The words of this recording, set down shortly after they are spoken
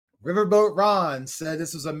Riverboat Ron said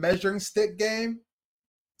this was a measuring stick game.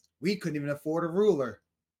 We couldn't even afford a ruler.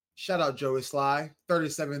 Shout out Joey Sly.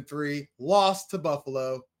 37-3. Lost to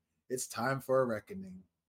Buffalo. It's time for a reckoning.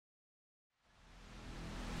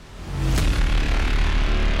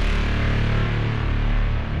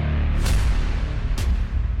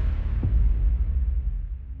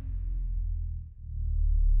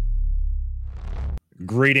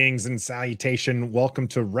 Greetings and salutation. Welcome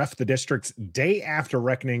to Ref the District's Day After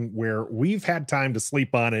Reckoning, where we've had time to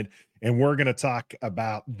sleep on it, and we're going to talk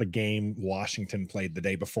about the game Washington played the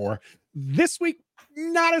day before. This week,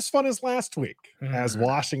 not as fun as last week, as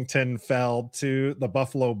Washington fell to the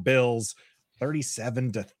Buffalo Bills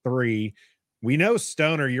 37-3. We know,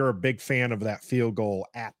 Stoner, you're a big fan of that field goal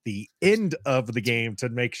at the end of the game to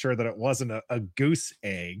make sure that it wasn't a goose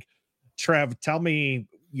egg. Trev, tell me,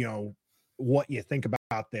 what you think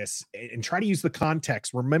about this and try to use the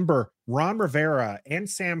context. Remember, Ron Rivera and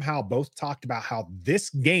Sam Howell both talked about how this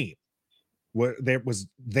game was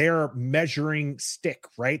their measuring stick,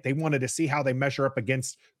 right? They wanted to see how they measure up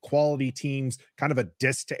against quality teams, kind of a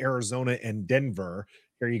diss to Arizona and Denver.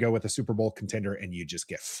 Here you go with a Super Bowl contender, and you just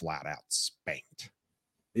get flat out spanked.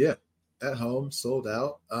 Yeah, at home, sold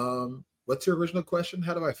out. What's your original question?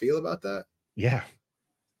 How do I feel about that? Yeah.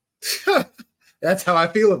 That's how I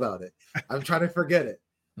feel about it. I'm trying to forget it.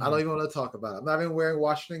 I don't even want to talk about it. I'm not even wearing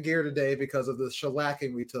Washington gear today because of the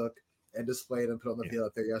shellacking we took and displayed and put on the field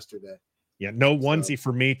out there yesterday. Yeah, no onesie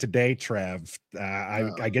for me today, Trev.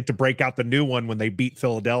 I get to break out the new one when they beat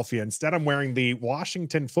Philadelphia. Instead, I'm wearing the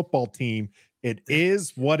Washington football team. It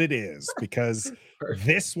is what it is, because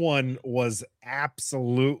this one was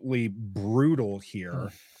absolutely brutal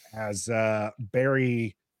here. As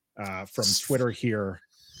Barry from Twitter here,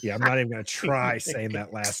 I'm not even going to try saying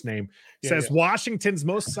that last name, says Washington's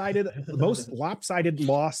most lopsided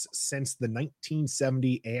loss since the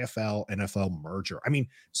 1970 AFL-NFL merger. I mean,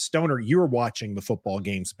 Stoner, you were watching the football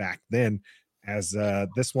games back then, as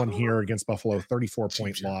this one here against Buffalo,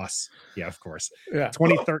 34-point loss. Yeah, of course.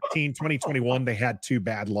 2013, 2021, they had two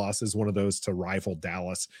bad losses, one of those to rival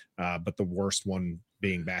Dallas, but the worst one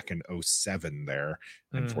being back in 07 there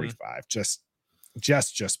and 45. Just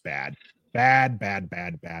bad. Bad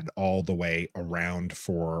all the way around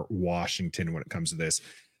for Washington when it comes to this.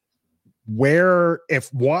 Where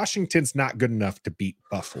if Washington's not good enough to beat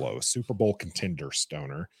Buffalo, Super Bowl contender,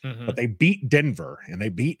 Stoner, but they beat Denver and they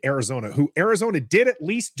beat Arizona, who Arizona did at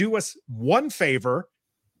least do us one favor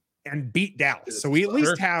and beat Dallas. So we at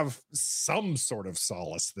least have some sort of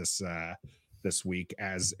solace this week,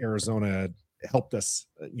 as Arizona helped us,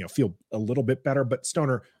 feel a little bit better. But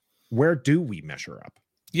Stoner, where do we measure up?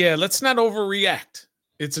 Yeah, let's not overreact.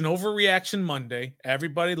 It's an overreaction Monday.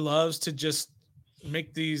 Everybody loves to just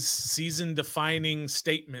make these season-defining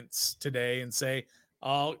statements today and say,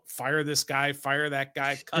 oh, fire this guy, fire that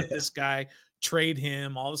guy, cut this guy, trade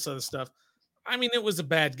him, all this other stuff. I mean, it was a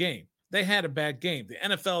bad game. They had a bad game. The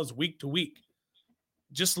NFL is week to week.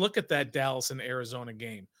 Just look at that Dallas and Arizona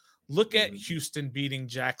game. Look at Houston beating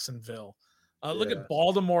Jacksonville. Look at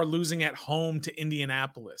Baltimore losing at home to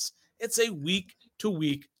Indianapolis. It's a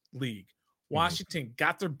week-to-week league. Washington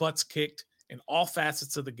got their butts kicked in all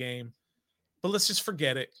facets of the game. But let's just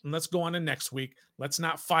forget it, and let's go on to next week. Let's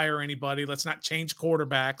not fire anybody. Let's not change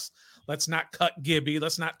quarterbacks. Let's not cut Gibby.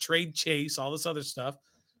 Let's not trade Chase, all this other stuff.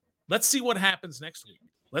 Let's see what happens next week.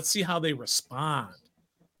 Let's see how they respond.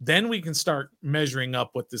 Then we can start measuring up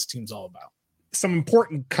what this team's all about. Some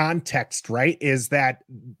important context, right, is that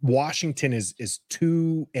Washington is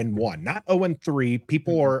 2-1, not 0-3.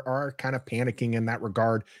 People are kind of panicking in that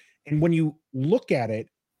regard. And when you look at it,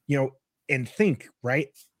 and think, right,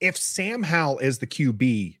 if Sam Howell is the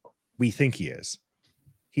QB we think he is,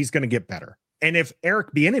 he's going to get better. And if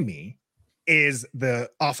Eric Bieniemy is the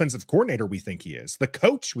offensive coordinator we think he is, the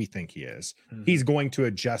coach we think he is, he's going to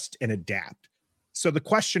adjust and adapt. So the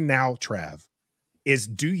question now, Trev, is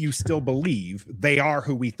do you still believe they are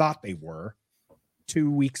who we thought they were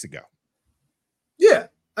 2 weeks ago? Yeah.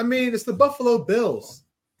 I mean, it's the Buffalo Bills.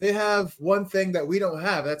 They have one thing that we don't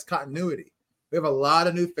have. That's continuity. We have a lot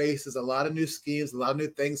of new faces, a lot of new schemes, a lot of new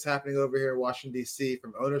things happening over here in Washington, D.C.,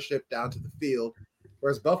 from ownership down to the field.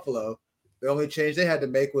 Whereas Buffalo, the only change they had to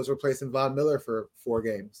make was replacing Von Miller for 4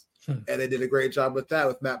 games. And they did a great job with that,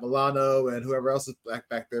 with Matt Milano and whoever else is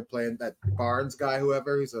back there playing, that Barnes guy,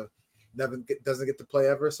 whoever. He's doesn't get to play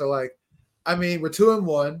ever. So, we're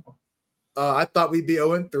 2-1. I thought we'd be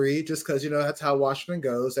 0-3 just because, that's how Washington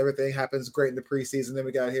goes. Everything happens great in the preseason. Then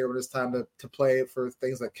we got here when it's time to play for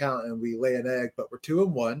things that count, and we lay an egg. But we're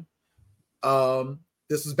 2-1.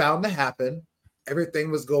 This was bound to happen.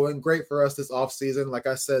 Everything was going great for us this offseason. Like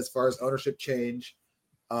I said, as far as ownership change,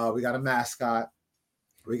 We got a mascot.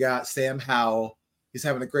 We got Sam Howell. He's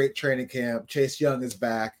having a great training camp. Chase Young is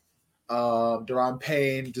back. Deron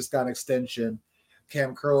Payne just got an extension.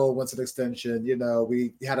 Cam Curl wants an extension.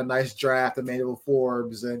 We had a nice draft, Emmanuel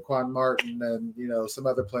Forbes and Quan Martin and, some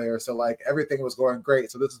other players. So, everything was going great.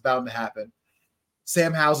 So this is bound to happen.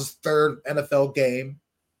 Sam Howell's third NFL game.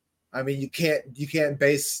 I mean, you can't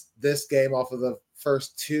base this game off of the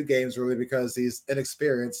first 2 games really because he's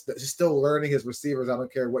inexperienced. He's still learning his receivers. I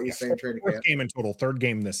don't care what you say in training camp. Game in total, third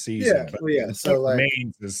game this season. Yeah. So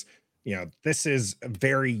remains is this is a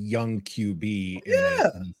very young QB in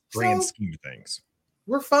the grand scheme of things.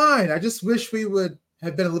 We're fine. I just wish we would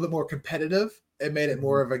have been a little bit more competitive and made it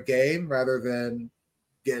more of a game rather than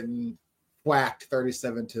getting whacked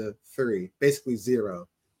 37-3, basically 0.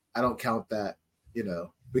 I don't count that.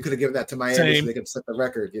 We could have given that to Miami so they could set the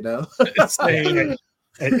record.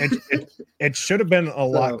 It should have been a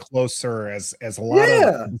lot closer as a lot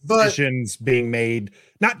of decisions being made,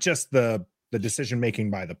 not just the decision making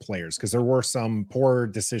by the players, because there were some poor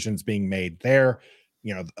decisions being made there.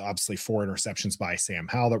 Obviously 4 interceptions by Sam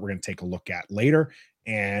Howell that we're going to take a look at later,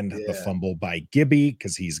 and the fumble by Gibby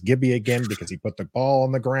because he's Gibby again because he put the ball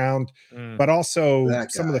on the ground, but also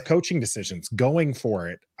some of the coaching decisions going for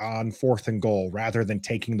it on 4th and goal rather than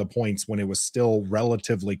taking the points when it was still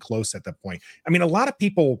relatively close at that point. I mean, a lot of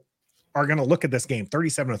people are going to look at this game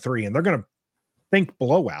 37-3 and they're going to think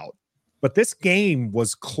blowout, but this game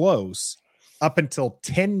was close up until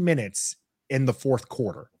 10 minutes in the 4th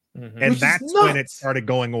quarter. And that's when it started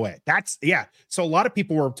going away. So a lot of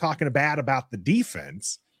people were talking bad about the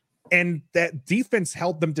defense, and that defense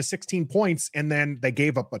held them to 16 points, and then they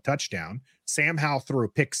gave up a touchdown. Sam Howell threw a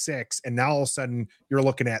pick 6, and now all of a sudden you're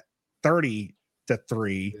looking at 30-3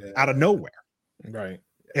 out of nowhere. Right.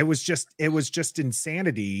 It was just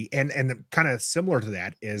insanity. And kind of similar to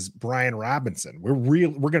that is Brian Robinson. We're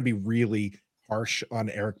going to be really harsh on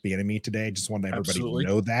Eric Bieniemy today. Just wanted everybody to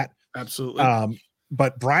know that. Absolutely.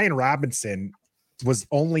 But Brian Robinson was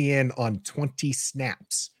only in on 20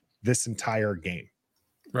 snaps this entire game.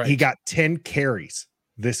 Right. He got 10 carries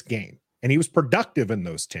this game, and he was productive in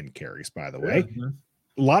those 10 carries, by the way.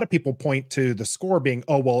 A lot of people point to the score being,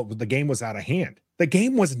 the game was out of hand. The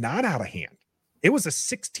game was not out of hand. It was a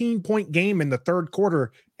 16-point game in the 3rd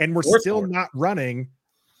quarter, and we're still not running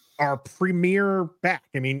our premier back.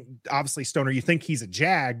 I mean, obviously, Stoner, you think he's a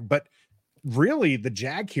Jag, but really the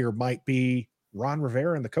Jag here might be Ron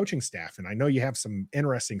Rivera and the coaching staff. And I know you have some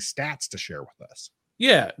interesting stats to share with us.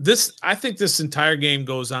 Yeah, I think this entire game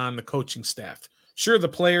goes on the coaching staff. Sure, the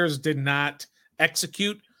players did not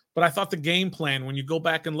execute, but I thought the game plan, when you go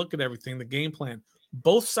back and look at everything, the game plan,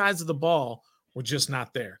 both sides of the ball were just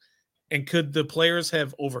not there. And could the players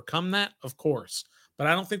have overcome that? Of course. But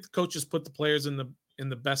I don't think the coaches put the players in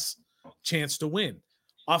the best chance to win.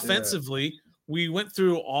 Offensively, we went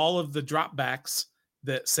through all of the dropbacks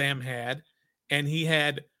that Sam had, and he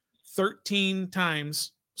had 14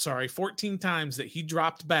 times that he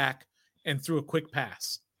dropped back and threw a quick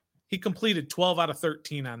pass. He completed 12 out of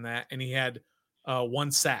 13 on that, and he had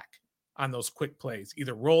 1 sack on those quick plays,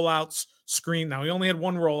 either rollouts, screen. Now, he only had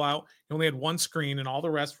 1 rollout. He only had 1 screen, and all the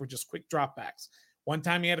rest were just quick dropbacks. One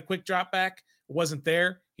time he had a quick dropback. It wasn't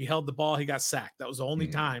there. He held the ball. He got sacked. That was the only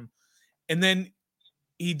time. And then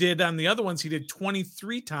he did on the other ones, he did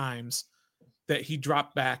 23 times that he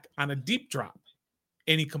dropped back on a deep drop,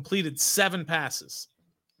 and he completed 7 passes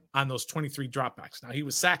on those 23 dropbacks. Now, he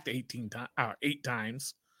was sacked 8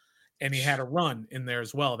 times, and he had a run in there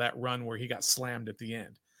as well, that run where he got slammed at the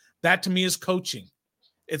end. That, to me, is coaching.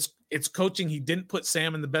 It's coaching. He didn't put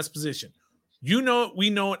Sam in the best position. We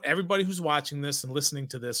know it. Everybody who's watching this and listening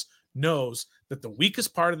to this knows that the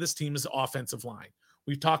weakest part of this team is the offensive line.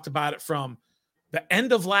 We've talked about it from the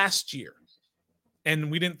end of last year,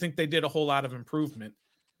 and we didn't think they did a whole lot of improvement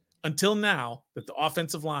until now, that the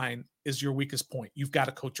offensive line is your weakest point. You've got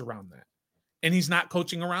to coach around that. And he's not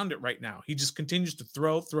coaching around it right now. He just continues to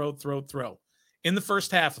throw. In the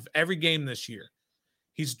first half of every game this year,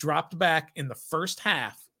 he's dropped back in the first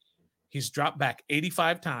half. He's dropped back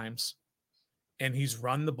 85 times, and he's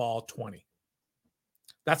run the ball 20.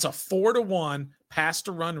 That's a 4-to-1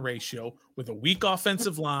 pass-to-run ratio with a weak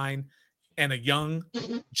offensive line and a young,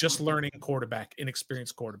 just learning quarterback,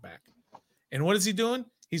 inexperienced quarterback. And what is he doing?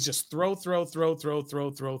 He's just throw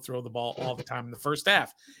the ball all the time in the first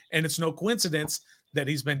half. And it's no coincidence that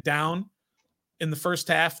he's been down in the first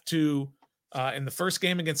half to in the first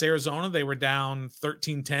game against Arizona, they were down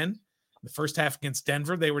 13-10. The first half against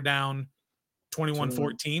Denver, they were down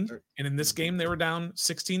 21-14. And in this game, they were down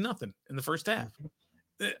 16-0 in the first half.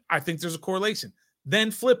 I think there's a correlation. Then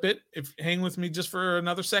flip it, hang with me just for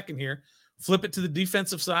another second here. Flip it to the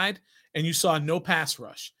defensive side, and you saw no pass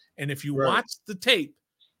rush. And if you Right. watched the tape,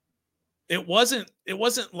 it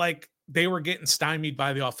wasn't like they were getting stymied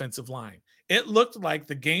by the offensive line. It looked like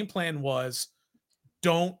the game plan was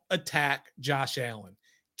don't attack Josh Allen.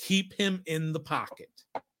 Keep him in the pocket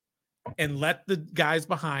and let the guys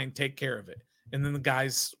behind take care of it. And then the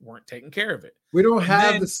guys weren't taking care of it. We don't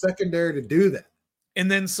have the secondary to do that. And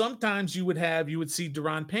then sometimes you would see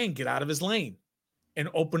Daron Payne get out of his lane and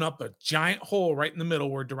open up a giant hole right in the middle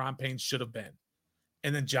where Daron Payne should have been.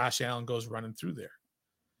 And then Josh Allen goes running through there.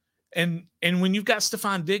 And when you've got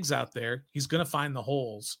Stephon Diggs out there, he's going to find the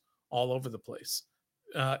holes all over the place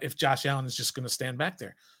if Josh Allen is just going to stand back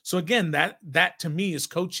there. So again, that to me is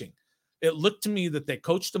coaching. It looked to me that they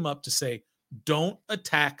coached him up to say, don't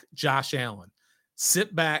attack Josh Allen.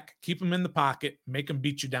 Sit back, keep him in the pocket, make him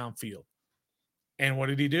beat you downfield. And what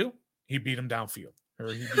did he do? He beat him downfield,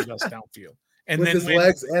 or he beat us downfield. And with then his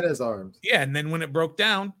legs and his arms. Yeah, and then when it broke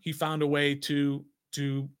down, he found a way to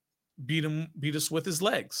beat us with his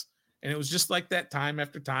legs. And it was just like that time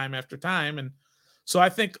after time after time. And so I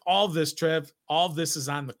think all this, Trev, all this is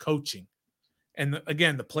on the coaching. And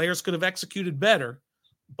again, the players could have executed better,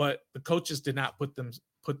 but the coaches did not put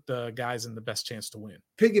the guys in the best chance to win.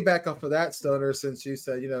 Piggyback off of that, Stoner, since you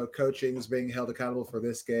said, coaching is being held accountable for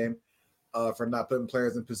this game, for not putting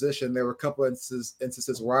players in position. There were a couple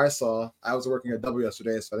instances where I was working at W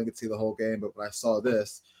yesterday, so I didn't get to see the whole game, but when I saw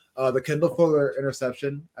this, the Kendall Fuller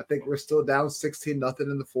interception, I think we're still down 16-0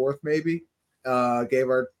 in the fourth, maybe. Gave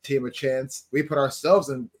our team a chance. We put ourselves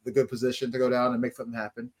in the good position to go down and make something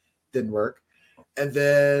happen. Didn't work. And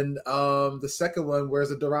then the second one, where's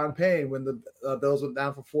the Daron Payne when the Bills went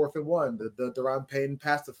down for 4th and 1? The Daron Payne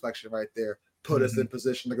pass deflection right there put us in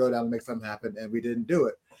position to go down and make something happen, and we didn't do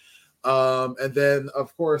it. And then,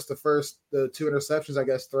 of course, the 2 interceptions, I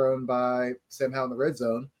guess, thrown by Sam Howell in the red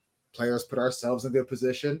zone. Players put ourselves in good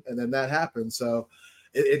position, and then that happened. So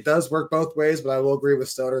it does work both ways, but I will agree with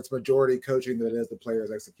Stoner. It's majority coaching than it is the players'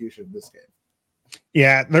 execution in this game.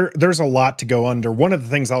 Yeah, there's a lot to go under. One of the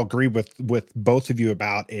things I'll agree with both of you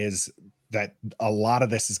about is that a lot of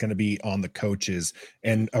this is going to be on the coaches.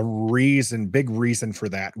 And big reason for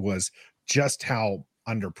that was just how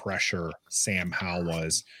under pressure Sam Howell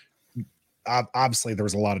was. Obviously, there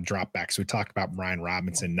was a lot of dropbacks. We talked about Brian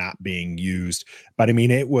Robinson not being used, but I mean,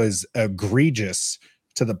 it was egregious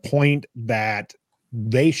to the point that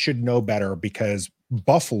they should know better because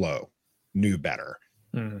Buffalo knew better.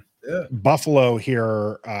 Mm. Yeah. Buffalo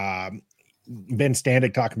here, Ben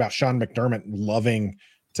Standig talking about Sean McDermott loving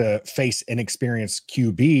to face inexperienced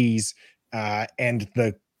QBs, and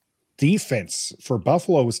the defense for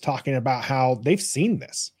Buffalo was talking about how they've seen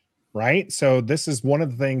this. Right. So this is one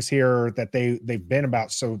of the things here that they've been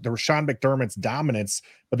about. So there was Sean McDermott's dominance,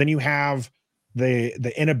 but then you have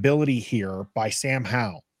the inability here by Sam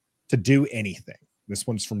Howell to do anything. This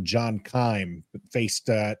one's from John Keim, faced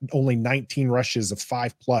only 19 rushes of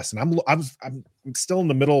 5+. And I'm still in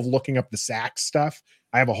the middle of looking up the sack stuff.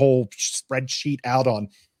 I have a whole spreadsheet out on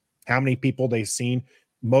how many people they've seen.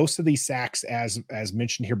 Most of these sacks, as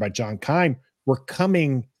mentioned here by John Keim, were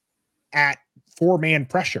coming at 4-man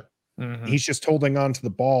pressure. Mm-hmm. He's just holding on to the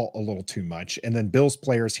ball a little too much. And then Bills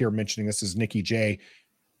players here mentioning this is Nikki J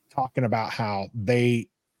talking about how they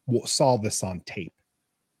saw this on tape.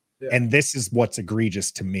 Yeah. And this is what's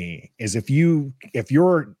egregious to me is if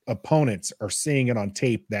your opponents are seeing it on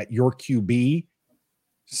tape that your QB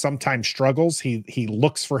sometimes struggles, he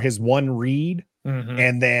looks for his one read. Mm-hmm.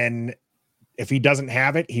 And then if he doesn't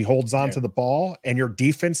have it, he holds on to the ball and your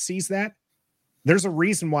defense sees that. There's a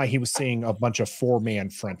reason why he was seeing a bunch of 4-man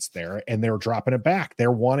fronts there and they're dropping it back.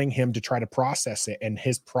 They're wanting him to try to process it. And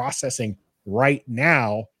his processing right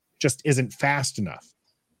now just isn't fast enough.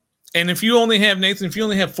 And if you only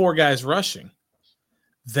have 4 guys rushing,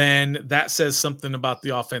 then that says something about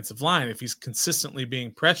the offensive line. If he's consistently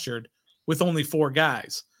being pressured with only 4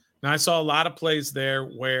 guys. Now I saw a lot of plays there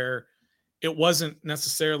where it wasn't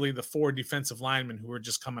necessarily the 4 defensive linemen who were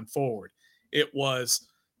just coming forward. It was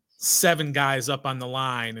 7 guys up on the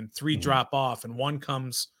line and 3 drop off, and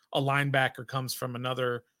a linebacker comes from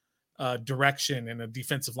another direction and a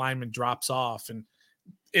defensive lineman drops off. And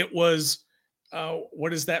it was,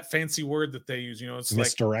 what is that fancy word that they use? It's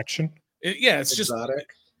misdirection. It's exotic.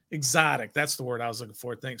 Just exotic. That's the word I was looking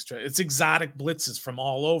for. Thanks, Trey. It's exotic blitzes from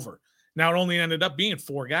all over. Now it only ended up being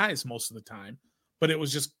 4 guys most of the time, but it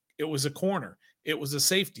was a corner. It was a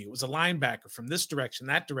safety. It was a linebacker from this direction,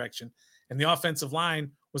 that direction. And the offensive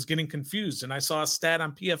line was getting confused. And I saw a stat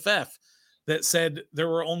on PFF that said there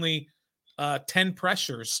were only 10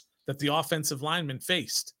 pressures that the offensive linemen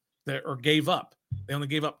faced or gave up. They only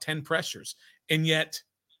gave up 10 pressures. And yet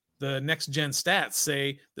the next gen stats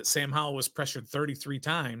say that Sam Howell was pressured 33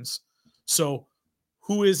 times. So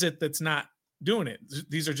who is it that's not doing it?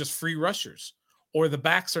 These are just free rushers, or the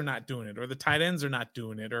backs are not doing it, or the tight ends are not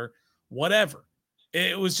doing it, or whatever.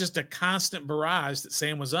 It was just a constant barrage that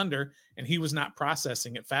Sam was under, and he was not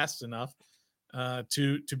processing it fast enough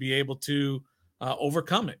to be able to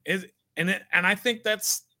overcome it. And I think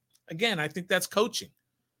that's, again, I think that's coaching.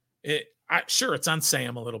 Sure, it's on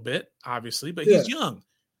Sam a little bit, obviously, but he's young.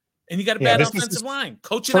 And you got a bad offensive line.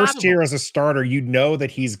 Coach it out of him. First year as a starter, you know that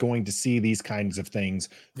he's going to see these kinds of things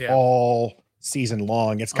all season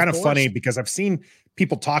long. It's kind of funny because I've seen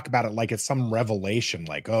people talk about it like it's some revelation,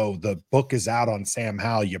 like, oh, the book is out on Sam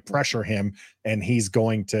Howell. You pressure him and he's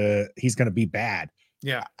going to be bad.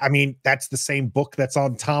 Yeah. I mean, that's the same book that's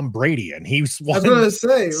on Tom Brady, and he's won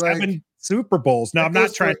 7 Super Bowls. Now, I'm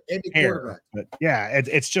not trying to compare, but yeah,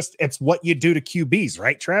 it's what you do to QBs,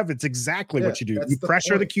 right, Trev? It's exactly what you do. You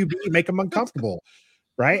pressure the QB, you make them uncomfortable,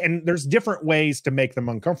 right? And there's different ways to make them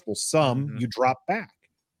uncomfortable. Some you drop back,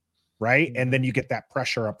 right? And then you get that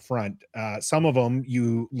pressure up front. Some of them,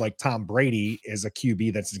 you like Tom Brady is a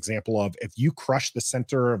QB that's an example of, if you crush the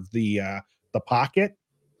center of the pocket,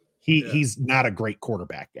 he's not a great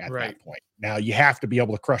quarterback at that point. Now, you have to be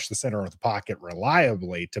able to crush the center of the pocket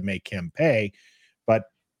reliably to make him pay. But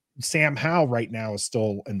Sam Howell right now is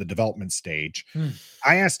still in the development stage.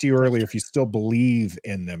 I asked you earlier if you still believe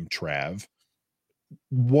in them, Trev.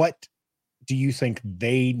 What do you think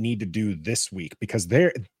they need to do this week? Because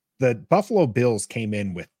the Buffalo Bills came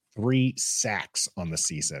in with 3 sacks on the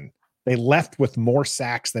season. They left with more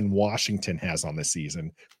sacks than Washington has on the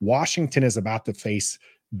season. Washington is about to face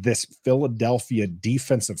this Philadelphia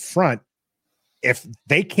defensive front. If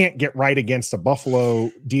they can't get right against a Buffalo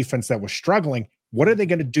defense that was struggling, what are they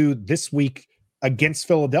going to do this week against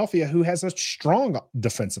Philadelphia, who has a strong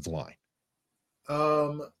defensive line?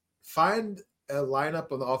 Find a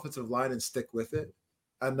lineup on the offensive line and stick with it.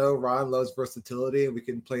 I know Ron loves versatility, and we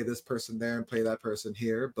can play this person there and play that person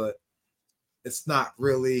here, but it's not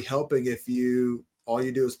really helping if all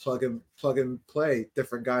you do is plug and play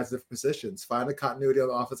different guys, different positions. Find a continuity on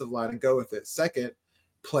the offensive line and go with it. Second,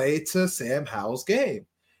 play to Sam Howell's game.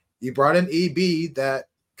 You brought in EB that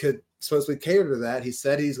could supposedly cater to that. He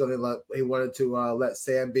said he wanted to let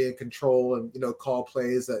Sam be in control and call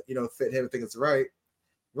plays that fit him and think it's right.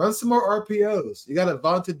 Run some more RPOs. You got a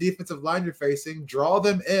vaunted defensive line you're facing. Draw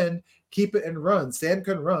them in, keep it and run. Sam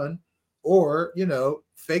can run, or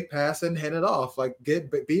fake pass and hand it off. Like,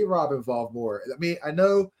 get B-Rob involved more. I mean, I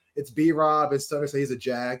know it's B-Rob and Stoner say he's a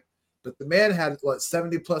jag, but the man had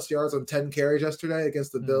 70 plus yards on 10 carries yesterday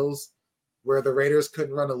against the Bills, where the Raiders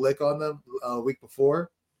couldn't run a lick on them a week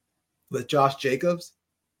before with Josh Jacobs,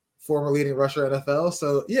 former leading rusher NFL.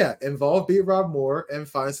 So yeah, involve B-Rob more and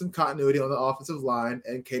find some continuity on the offensive line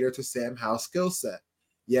and cater to Sam Howell's skill set.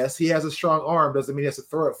 Yes, he has a strong arm. Doesn't mean he has to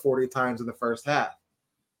throw it 40 times in the first half.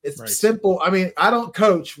 It's simple. I mean, I don't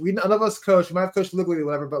coach. None of us coach. We might have coached Liquid or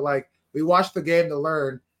whatever, but we watch the game to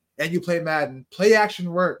learn, and you play Madden. Play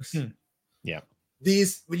action works. Yeah.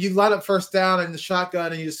 When you line up first down and the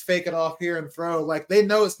shotgun and you just fake it off here and throw, they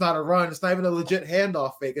know it's not a run. It's not even a legit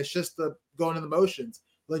handoff fake. It's just the going in the motions.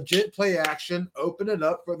 Legit play action. Open it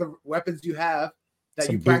up for the weapons you have that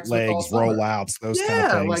some you practice bootlegs, rollouts, those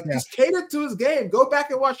kind of things. Just cater to his game. Go back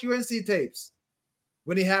and watch UNC tapes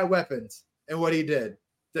when he had weapons and what he did.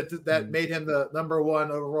 That made him the number 1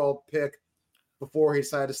 overall pick before he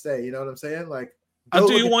decided to stay. You know what I'm saying? I'll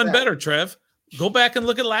do you one better, Trev. Go back and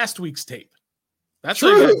look at last week's tape. That's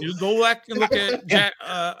what you got to do. Go back and look at Jack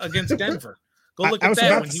against Denver. Go look at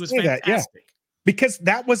that when he was fantastic. Because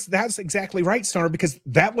that's exactly right, Stoner, because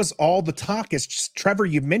that was all the talk. Is just, Trevor,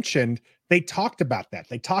 you mentioned they talked about that.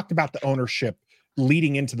 They talked about the ownership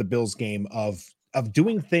leading into the Bills game of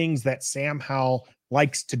doing things that Sam Howell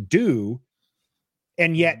likes to do.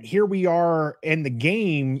 And yet here we are in the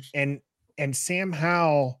game, and Sam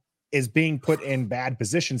Howell is being put in bad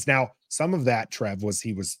positions. Now, some of that, Trev, was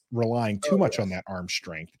he was relying too much on that arm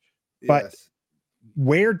strength. But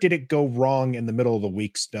where did it go wrong in the middle of the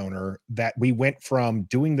week, Stoner, that we went from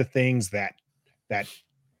doing the things that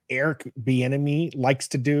Eric Bieniemy likes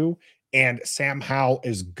to do and Sam Howell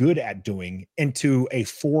is good at doing into a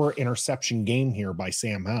 4 interception game here by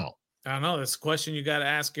Sam Howell? I don't know. That's a question you got to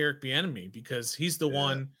ask Eric Bieniemy, because he's the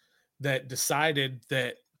one that decided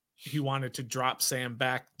that he wanted to drop Sam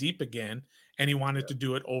back deep again, and he wanted to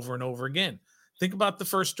do it over and over again. Think about the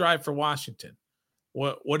first drive for Washington.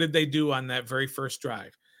 What did they do on that very first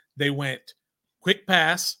drive? They went quick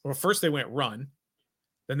pass, or first they went run,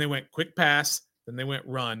 then they went quick pass, then they went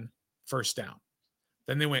run, first down.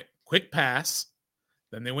 Then they went quick pass,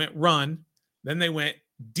 then they went run, then they went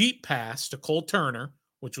deep pass to Cole Turner,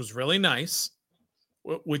 which was really nice,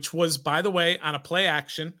 which was, by the way, on a play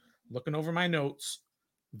action, looking over my notes,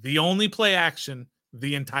 the only play action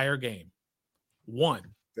the entire game. One.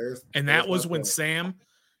 And that was when Sam,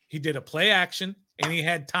 he did a play action and he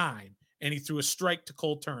had time and he threw a strike to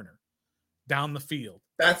Cole Turner down the field.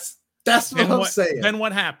 That's what I'm saying. Then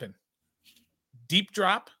what happened? Deep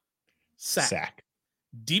drop, sack.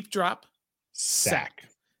 Deep drop, sack.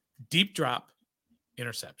 Deep drop,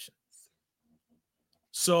 interception.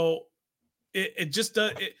 So it just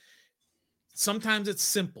does. Sometimes it's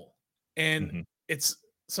simple, and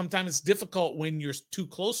sometimes it's difficult when you're too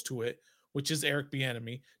close to it, which is Eric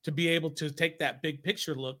Bieniemy, to be able to take that big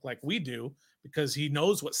picture look like we do, because he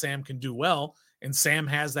knows what Sam can do well, and Sam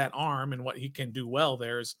has that arm, and what he can do well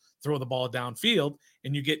there is throw the ball downfield,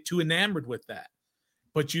 and you get too enamored with that.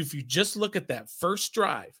 But if you just look at that first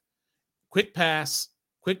drive, quick pass,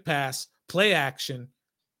 play action,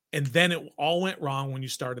 and then it all went wrong when you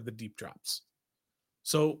started the deep drops.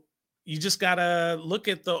 So you just got to look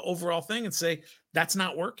at the overall thing and say, that's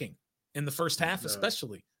not working in the first half,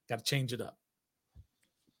 especially. Got to change it up.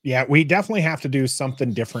 Yeah, we definitely have to do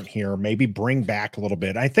something different here. Maybe bring back a little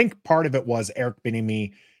bit. I think part of it was Eric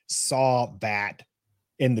Bieniemy saw that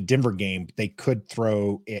in the Denver game, they could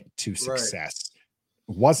throw it to success.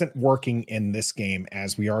 Wasn't working in this game,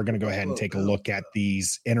 as we are going to go ahead and take a look at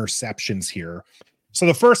these interceptions here. So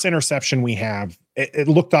the first interception we have, it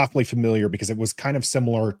looked awfully familiar because it was kind of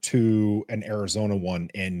similar to an Arizona one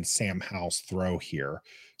in Sam Howell's throw here.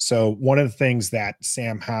 So one of the things that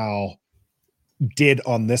Sam Howell did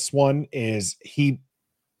on this one is he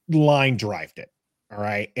line drived it. All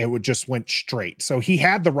right. It would just went straight. So he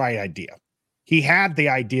had the right idea. He had the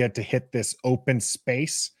idea to hit this open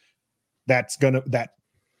space that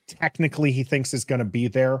technically he thinks is going to be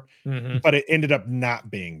there, but it ended up not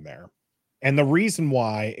being there. And the reason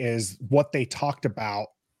why is what they talked about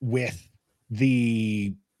with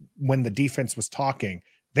when the defense was talking,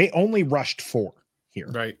 they only rushed 4 here.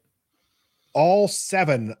 Right. All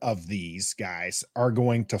 7 of these guys are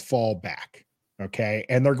going to fall back. Okay.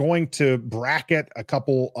 And they're going to bracket a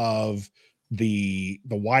couple of the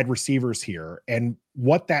wide receivers here. And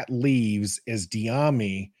what that leaves is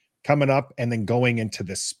Diami coming up and then going into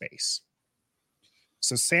this space.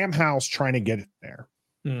 So Sam Howell's trying to get it there.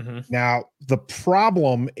 Now, the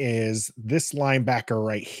problem is this linebacker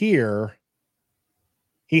right here,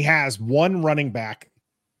 he has one running back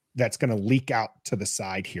that's going to leak out to the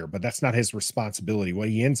side here, but that's not his responsibility. What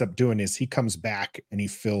he ends up doing is he comes back and he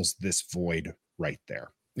fills this void right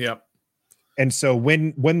there. Yep. And so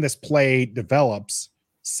when this play develops,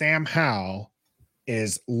 Sam Howell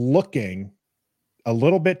is looking a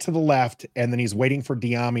little bit to the left, and then he's waiting for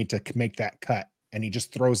Diami to make that cut. And he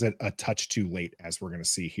just throws it a touch too late, as we're going to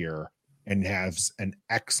see here, and has an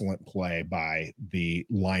excellent play by the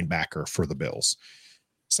linebacker for the Bills.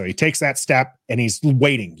 So he takes that step and he's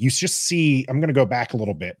waiting. You just see, I'm going to go back a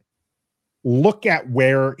little bit. Look at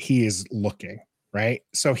where he is looking, right?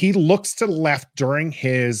 So he looks to the left during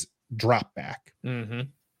his drop back.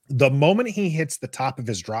 The moment he hits the top of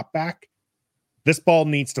his drop back, this ball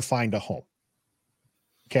needs to find a home.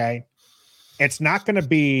 Okay. It's not going to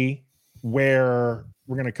be where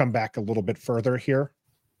we're going to come back a little bit further here.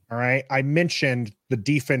 All right. I mentioned the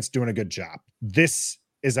defense doing a good job. This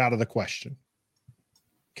is out of the question.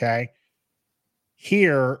 Okay.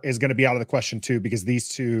 Here is going to be out of the question too, because these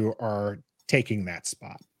two are taking that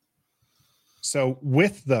spot. So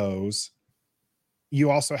with those,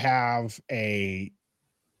 you also have a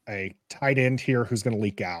tight end here who's going to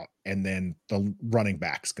leak out, and then the running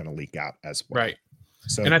back's going to leak out as well. Right.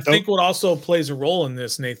 So, and I think what also plays a role in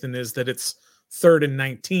this, Nathan, is that it's 3rd and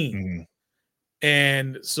 19.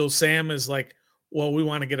 And so Sam is like, well, we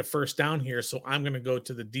want to get a first down here, so I'm going to go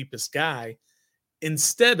to the deepest guy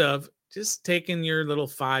instead of just taking your little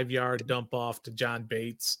 5-yard dump off to John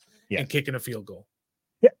Bates and kicking a field goal.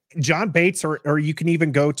 Yeah, John Bates, or you can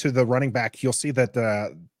even go to the running back. You'll see that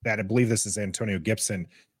that I believe this is Antonio Gibson,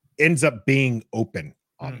 ends up being open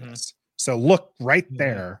on this. So look right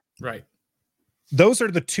there. Right. Those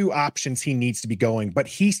are the 2 options he needs to be going, but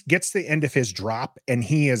he gets the end of his drop and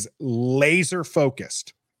he is laser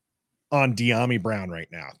focused on Diami Brown right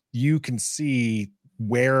now. You can see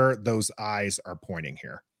where those eyes are pointing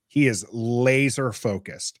here. He is laser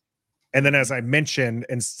focused. And then, as I mentioned,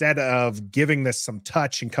 instead of giving this some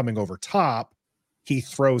touch and coming over top, he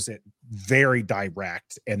throws it very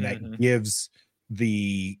direct, and that gives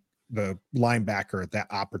the linebacker that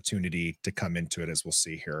opportunity to come into it, as we'll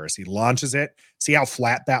see here as he launches it. See how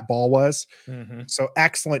flat that ball was? So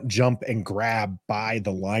excellent jump and grab by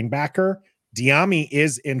the linebacker. Diami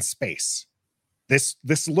is in space.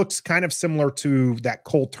 This looks kind of similar to that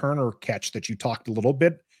Cole Turner catch that you talked a little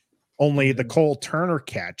bit, only the Cole Turner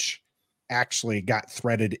catch actually got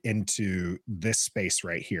threaded into this space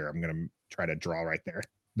right here. I'm going to try to draw right there.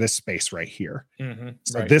 This space right here.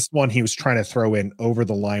 So this one he was trying to throw in over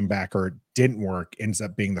the linebacker, didn't work, ends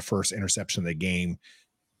up being the first interception of the game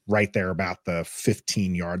right there about the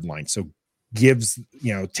 15-yard line. So gives,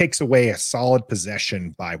 takes away a solid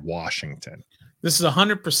possession by Washington. This is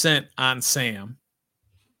 100% on Sam.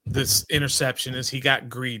 This interception is he got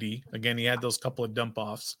greedy. Again, he had those couple of dump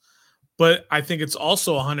offs. But I think it's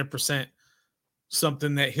also 100%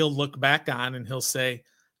 something that he'll look back on and he'll say,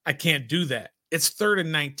 I can't do that. It's 3rd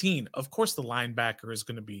and 19. Of course, the linebacker is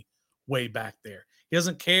going to be way back there. He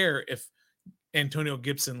doesn't care if Antonio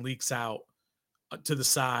Gibson leaks out to the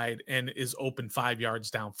side and is open 5 yards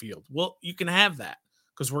downfield. Well, you can have that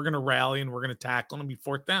because we're going to rally and we're going to tackle and be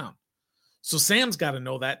 4th down. So Sam's got to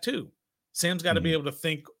know that too. Sam's got to be able to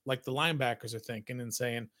think like the linebackers are thinking and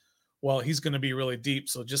saying, well, he's going to be really deep.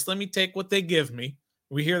 So just let me take what they give me.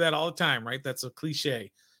 We hear that all the time, right? That's a cliche.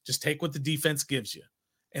 Just take what the defense gives you.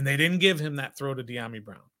 And they didn't give him that throw to De'Ami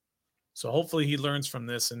Brown. So hopefully he learns from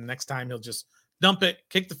this. And next time he'll just dump it,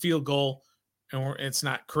 kick the field goal. And it's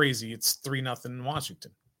not crazy. It's 3-0 in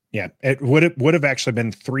Washington. Yeah, it would have actually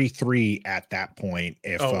been 3-3 at that point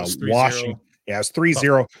if Washington. Yeah, it was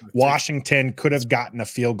 3-0. Washington could have gotten a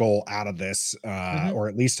field goal out of this, or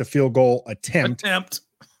at least a field goal attempt.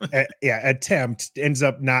 Attempt ends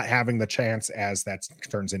up not having the chance as that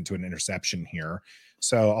turns into an interception here.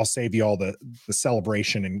 So I'll save you all the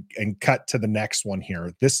celebration and cut to the next one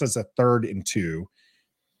here. This is a 3rd and 2.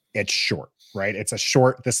 It's short, right? It's a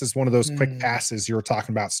short. This is one of those quick passes you were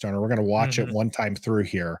talking about, Stoner. We're going to watch it one time through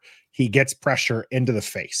here. He gets pressure into the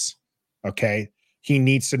face. Okay. He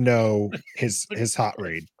needs to know his hot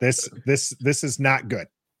read. This is not good,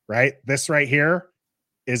 right? This right here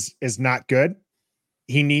is not good.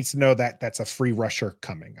 He needs to know that that's a free rusher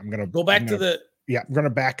coming. I'm going to go back I'm going to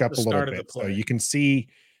back up a little bit so you can see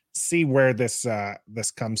where this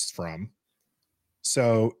comes from.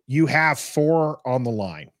 So you have 4 on the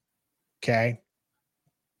line. Okay.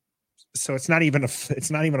 So it's not even a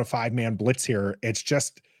 5-man blitz here. It's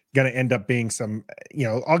just going to end up being some,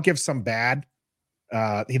 I'll give some bad.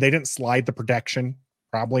 They didn't slide the protection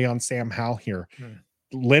probably on Sam Howell here.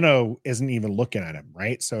 Leno isn't even looking at him,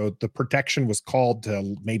 right? So the protection was called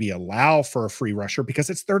to maybe allow for a free rusher because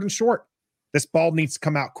it's 3rd and short. This ball needs to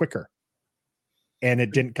come out quicker. And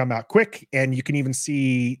it didn't come out quick. And you can even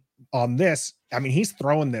see on this, I mean, he's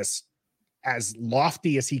throwing this as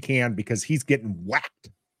lofty as he can because he's getting whacked.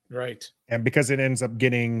 Right. And because it ends up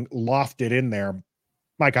getting lofted in there,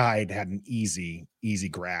 Micah Hyde had an easy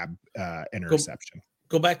grab interception.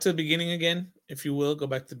 Go back to the beginning again, if you will. Go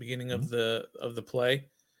back to the beginning of the play.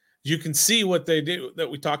 You can see what they did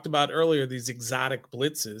that we talked about earlier, these exotic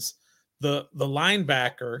blitzes. The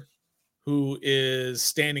linebacker who is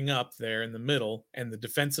standing up there in the middle and the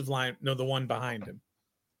defensive line, no, the one behind him.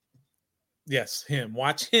 Yes, him.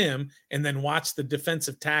 Watch him and then watch the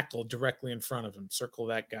defensive tackle directly in front of him. Circle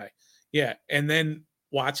that guy. Yeah, and then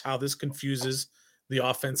watch how this confuses the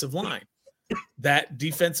offensive line. That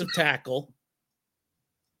defensive tackle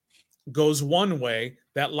goes one way.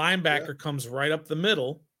 That linebacker comes right up the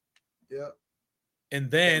middle. Yeah.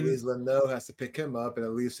 And then Leno has to pick him up and it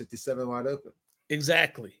leaves 57 wide open.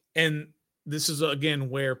 Exactly. And this is, again,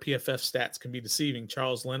 where PFF stats can be deceiving.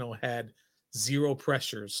 Charles Leno had 0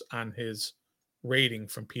 pressures on his rating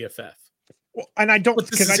from PFF. Well, and I don't,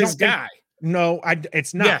 because I don't guy. No,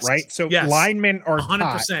 it's not right. So linemen are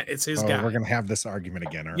 100%. It's his guy. We're going to have this argument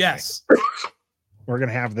again. Yes. We're going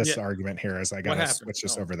to have this argument here as I got to switch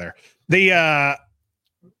this over there. The,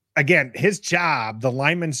 again, his job, the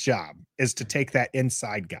lineman's job is to take that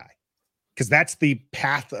inside guy because that's the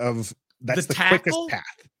path of, that's the quickest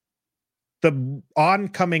path. The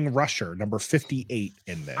oncoming rusher, number 58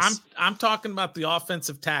 in this. I'm talking about the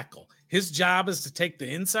offensive tackle. His job is to take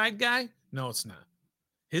the inside guy. No, it's not.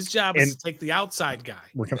 His job is to take the outside guy.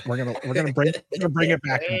 We're gonna bring it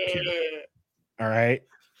back up here. All right.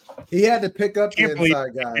 He had to pick up the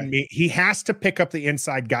inside guy. He has to pick up the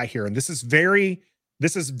inside guy here, and this is very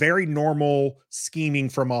normal scheming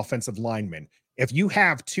from offensive linemen. If you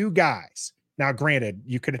have 2 guys. Now, granted,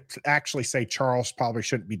 you could actually say Charles probably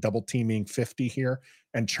shouldn't be double teaming 50 here,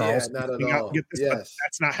 and Charles not at all.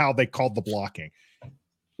 That's not how they called the blocking.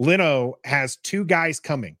 Leno has 2 guys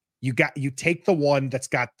coming. You take the one that's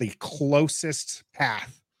got the closest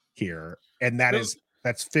path here, and that's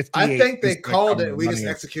 58. I think they called it. We just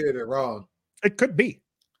executed it wrong. It could be.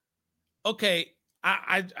 Okay,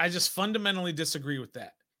 I just fundamentally disagree with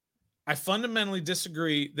that. I fundamentally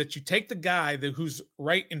disagree that you take the guy who's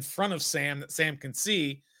right in front of Sam that Sam can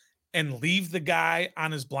see and leave the guy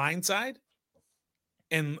on his blind side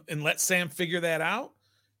and let Sam figure that out.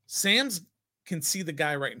 Sam's can see the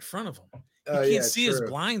guy right in front of him. He can't see his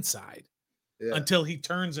blind side until he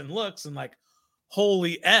turns and looks and like,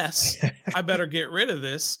 holy S, I better get rid of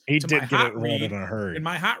this. He did get it right in a hurry. And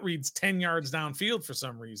my hot read's 10 yards downfield for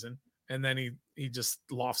some reason. And then he just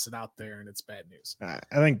lofts it out there and it's bad news. I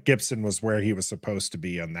think Gibson was where he was supposed to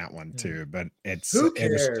be on that one too, but who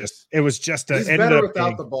cares? It was just he's better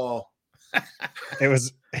without the ball. It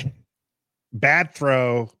was bad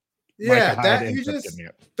throw. Yeah, that you just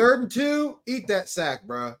 3rd and 2, eat that sack,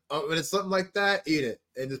 bro. When it's something like that, eat it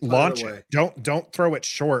and just launch it away. Don't throw it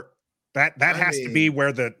short. That has to be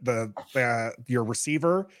where the your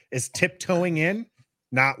receiver is tiptoeing in,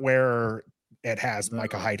 not where it has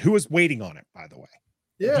Micah Hyde, who is waiting on it, by the way.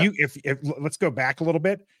 Yeah. If let's go back a little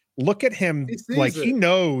bit. Look at him. He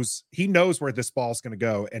knows where this ball is going to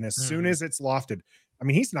go. And as soon as it's lofted, I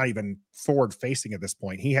mean, he's not even forward facing at this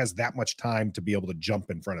point. He has that much time to be able to jump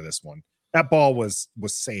in front of this one. That ball was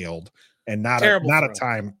sailed and not a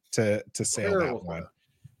time to sail that one.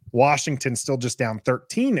 Washington still just down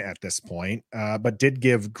 13 at this point, but did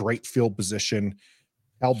give great field position,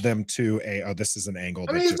 held them to this is an angle.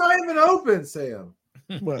 I mean, he's not even open, Sam.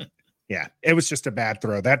 Well, yeah, it was just a bad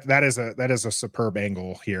throw. That is a superb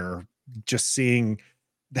angle here. Just seeing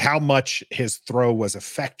how much his throw was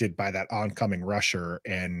affected by that oncoming rusher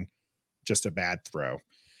and just a bad throw.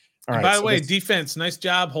 All right. By the way, defense, nice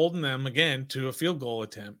job holding them again to a field goal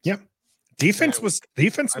attempt. Yep. Defense was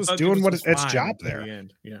doing its job there.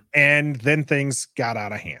 Yeah. And then things got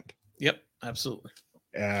out of hand. Yep, absolutely.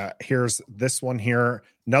 Here's this one here.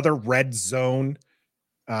 Another red zone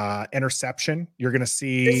interception. You're going to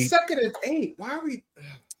see it's 2nd and 8. Why are we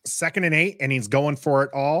 2nd and 8 and he's going for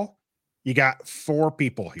it all. You got 4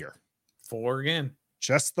 people here. 4 again.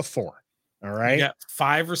 Just the 4. All right. You got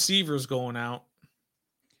 5 receivers going out.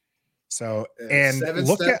 So, and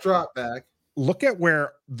 7-step drop back. Look at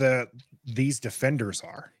where these defenders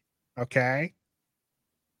are. Okay.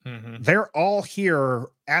 They're all here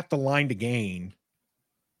at the line to gain.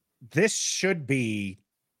 This should be,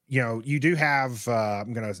 you do have, I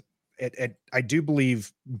do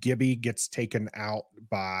believe Gibby gets taken out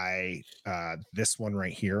by this one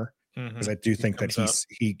right here. Because I do think that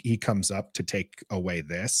he comes up to take away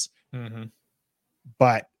this.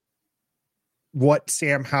 But what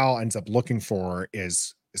Sam Howell ends up looking for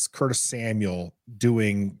is Curtis Samuel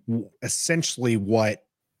doing essentially what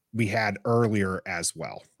we had earlier as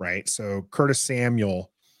well, right? So Curtis Samuel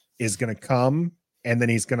is going to come, and then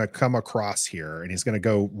he's going to come across here, and he's going to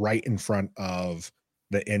go right in front of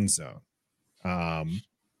the end zone.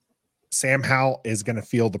 Sam Howell is going to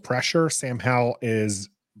feel the pressure. Sam Howell is,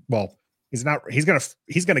 well, he's going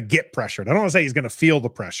to get pressured. I don't want to say he's going to feel the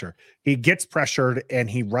pressure. He gets pressured and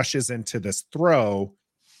he rushes into this throw,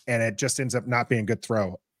 and it just ends up not being a good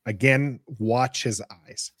throw. Again, watch his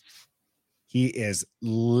eyes. He is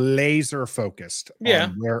laser focused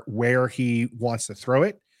on where he wants to throw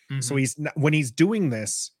it. So he's not, when he's doing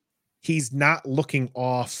this, he's not looking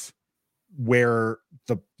off where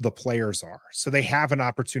the players are. So they have an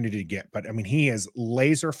opportunity to get, but I mean, he is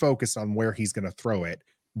laser focused on where he's going to throw it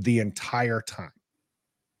the entire time.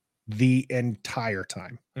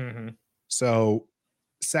 So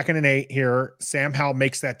 2nd and 8 here. Sam Howell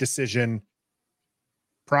makes that decision.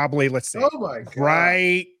 Probably, let's say,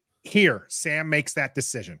 right here. Sam makes that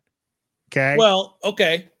decision. Okay. Well,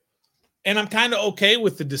 okay. And I'm kind of okay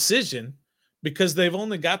with the decision because they've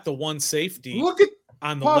only got the one safety. Look at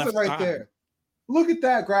on the left right side. There. Look at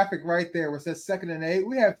that graphic right there where it says 2nd and 8.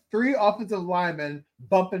 We have 3 offensive linemen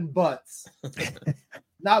bumping butts.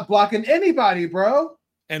 Not blocking anybody, bro.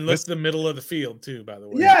 And look the middle of the field too, by the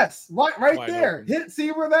way. Yes, right there. Open.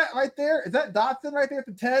 See where that right there? Is that Dotson right there at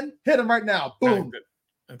the 10? Hit him right now. Boom.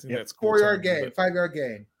 I think that's cool. 4-yard gain, 5-yard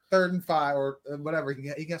gain, 3rd and 5 or whatever. He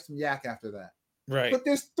can have some yak after that. Right. But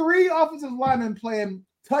there's 3 offensive linemen playing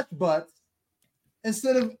touch butts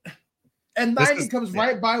instead of, and 90 comes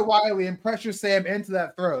right by Wiley and pressures Sam into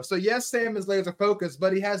that throw. So yes, Sam is laser focused,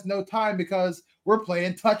 but he has no time because we're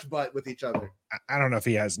playing touch butt with each other. I don't know if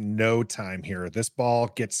he has no time here. This ball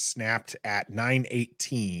gets snapped at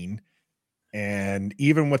 9:18, and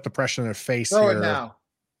even with the pressure in their face throw here, it now.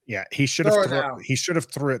 Yeah, he should have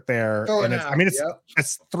threw it there.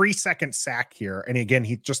 It's 3-second sack here, and again,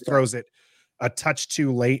 he just throws it a touch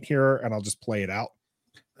too late here, and I'll just play it out.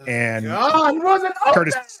 And he wasn't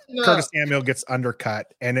Curtis Samuel gets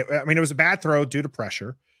undercut, and it was a bad throw due to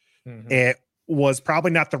pressure. It was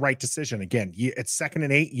probably not the right decision. Again, it's 2nd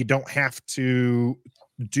and 8. You don't have to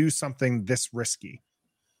do something this risky,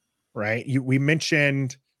 right? We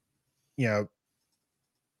mentioned, the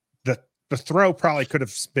throw probably could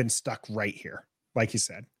have been stuck right here, like you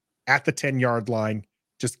said, at the 10-yard line.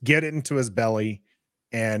 Just get it into his belly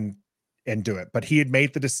and do it. But he had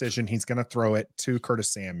made the decision he's going to throw it to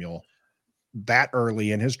Curtis Samuel that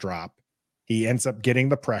early in his drop. He ends up getting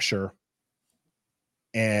the pressure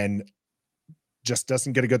and just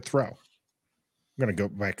doesn't get a good throw. I'm going to go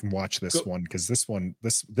back and watch this one because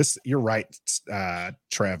this you're right,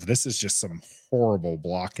 Trev. This is just some horrible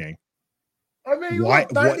blocking. I mean,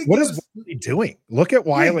 what is Wiley doing? Look at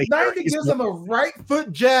Wiley. 90 gives him a right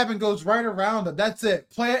foot jab and goes right around him. That's it.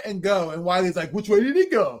 Plant and go. And Wiley's like, which way did he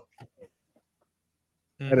go?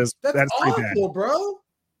 That's awful, bro.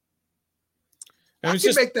 I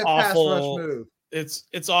can make that awful. Pass rush move.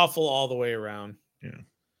 It's awful all the way around. Yeah.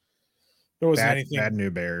 There wasn't anything bad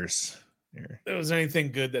new Bears. There was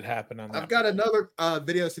anything good that happened on that. I've got another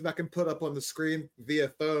video, see if I can put up on the screen via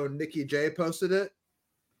phone. Nikki J posted it.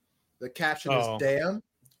 The caption is "Damn,"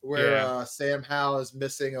 where Sam Howell is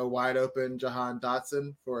missing a wide open Jahan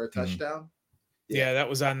Dotson for a touchdown. Yeah, that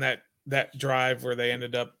was on that drive where they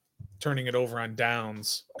ended up turning it over on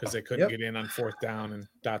downs because they couldn't get in on 4th down, and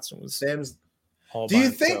Dotson was Sam's. Do you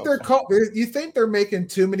think you think they're making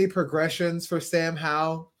too many progressions for Sam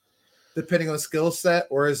Howell, depending on skill set,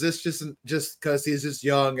 or is this just because he's just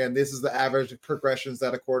young and this is the average progressions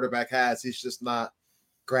that a quarterback has? He's just not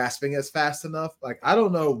grasping as fast enough. Like, I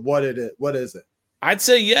don't know what it is. What is it? I'd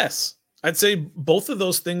say yes. I'd say both of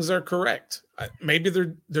those things are correct. Maybe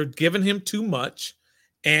they're giving him too much,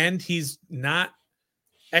 and he's not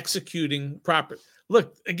executing properly.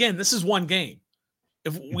 Look, again, this is one game.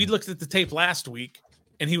 If we looked at the tape last week,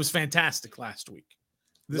 and he was fantastic last week.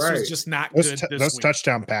 This was just not good this those week.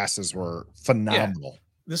 Touchdown passes were phenomenal. Yeah.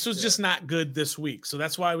 This was just not good this week. So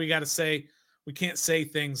that's why we got to say, we can't say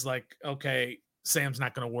things like, okay, Sam's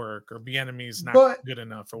not going to work or Bieniemy's not good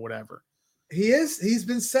enough or whatever. He's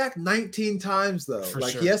been sacked 19 times though.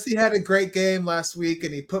 Yes, he had a great game last week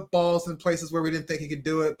and he put balls in places where we didn't think he could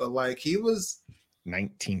do it, but he was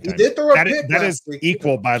 19 times. He did throw a pick that is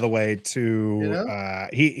equal, by the way, to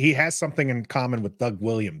he has something in common with Doug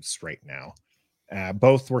Williams right now.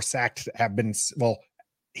 Both were sacked,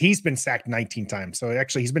 he's been sacked 19 times. So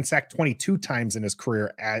actually he's been sacked 22 times in his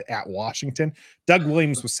career at Washington. Doug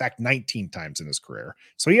Williams was sacked 19 times in his career.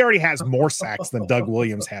 So he already has more sacks than Doug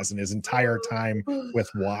Williams has in his entire time with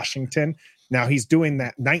Washington. Now he's doing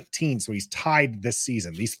that 19. So he's tied this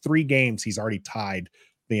season. These 3 games, he's already tied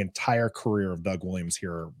the entire career of Doug Williams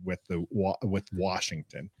here with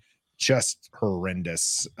Washington. Just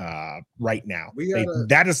horrendous right now.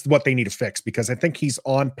 That is what they need to fix, because I think he's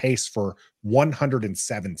on pace for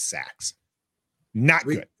 107 sacks. Not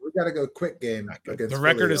good. We got to go quick game. The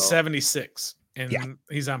record is 76, and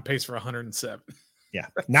he's on pace for 107. Yeah,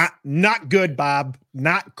 not good, Bob.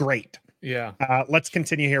 Not great. Yeah. Let's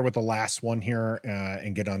continue here with the last one here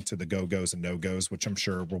and get on to the go-goes and no-goes, which I'm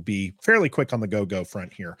sure will be fairly quick on the go-go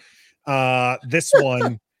front here. This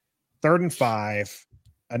one, 3rd and 5.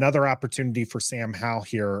 Another opportunity for Sam Howell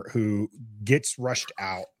here, who gets rushed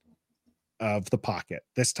out of the pocket.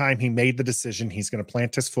 This time he made the decision. He's going to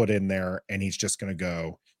plant his foot in there and he's just going to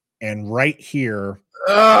go. And right here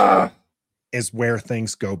is where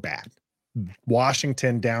things go bad.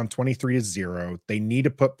 Washington down 23-0. They need to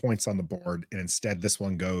put points on the board. And instead this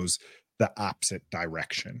one goes the opposite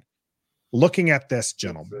direction. Looking at this,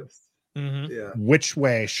 gentlemen, which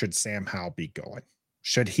way should Sam Howell be going?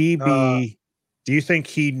 Should he be... Do you think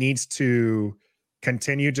he needs to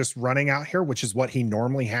continue just running out here, which is what he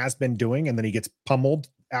normally has been doing, and then he gets pummeled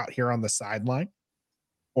out here on the sideline?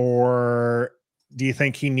 Or do you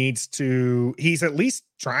think he's at least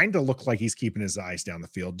trying to look like he's keeping his eyes down the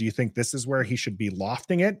field? Do you think this is where he should be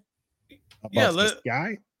lofting it above this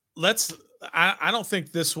guy? I don't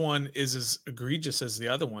think this one is as egregious as the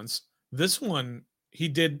other ones. This one, he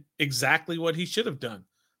did exactly what he should have done.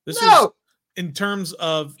 This was in terms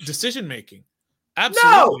of decision-making.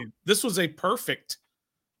 Absolutely. No. This was a perfect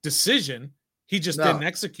decision. He just didn't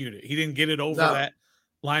execute it. He didn't get it over that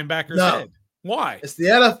linebacker's head. Why? It's the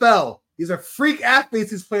NFL. These are freak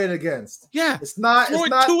athletes he's playing against. Yeah. It's not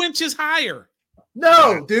 2 inches higher.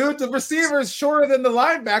 No, dude. The receiver is shorter than the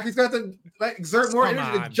linebacker. He's got to exert more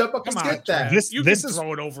energy to jump up and get that. This is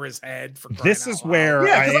throw it over his head. This is where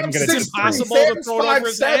I am going to. It's impossible to throw it over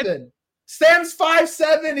his head. Sam's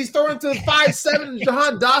 5'7". He's throwing to 5'7".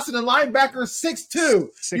 Jahan Dotson and linebacker 6'2".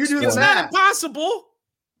 You do the math. Not impossible.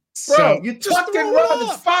 Bro, So you just tuck and throw it run.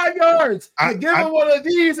 It's up. 5 yards. You I- give I- him one of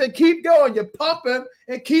these and keep going. You pop him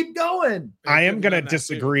and keep going. I am going to Done that too.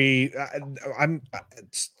 disagree. I'm What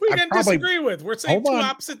are you I'm gonna disagree with? We're saying Hold two on.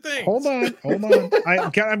 opposite things. Hold on.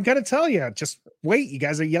 I'm going to tell you. Just wait. You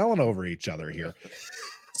guys are yelling over each other here.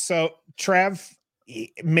 So Trev,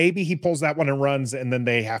 maybe he pulls that one and runs, and then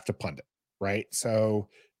they have to punt it, right? So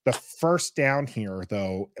the first down here,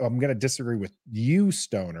 though, I'm going to disagree with you,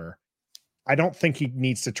 Stoner. I don't think he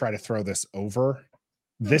needs to try to throw this over.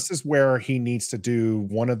 This is where he needs to do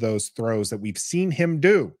one of those throws that we've seen him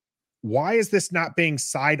do. Why is this not being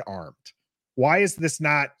sidearmed? Why is this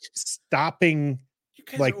not stopping? You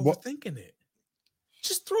guys Like, are what- overthinking it.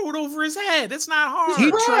 Just throw it over his head. It's not hard. He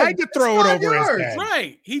Run. tried to It's throw it 5 over his yards. head.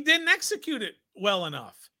 Right. He didn't execute it well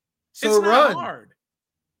enough. So it's not run. hard.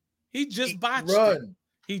 He just botched it. Run.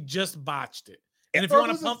 He just botched it. And if Bro, you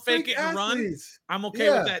want those to are pump fake freak it and run, athletes. I'm okay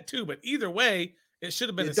Yeah. with that too. But either way, it should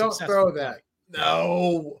have been You a don't successful throw play. that.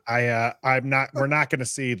 No. I'm not. We're not going to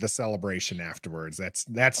see the celebration afterwards.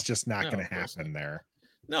 That's just not No, going of to course happen there.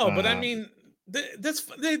 No, but I Um, mean,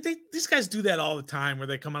 these guys do that all the time where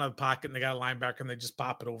they come out of the pocket and they got a linebacker and they just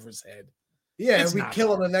pop it over his head. Yeah, It's and we not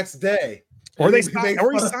kill him hard. the next day. Or And they we make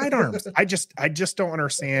or he fun. sidearms. I just don't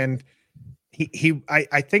understand.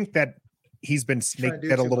 I think that he's been Trying to snake do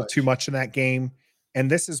bit a too little much. too much in that game. And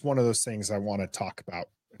this is one of those things I want to talk about.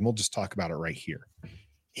 And we'll just talk about it right here.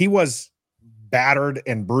 He was battered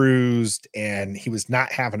and bruised, and he was not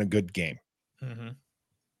having a good game. Mm-hmm.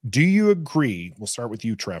 Do you agree? We'll start with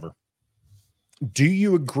you, Trevor. Do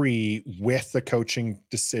you agree with the coaching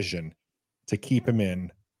decision to keep him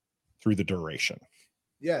in through the duration?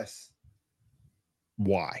 Yes.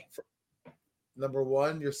 Why? Number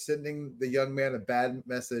one, you're sending the young man a bad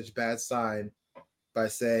message, bad sign by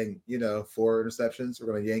saying, 4 interceptions, we're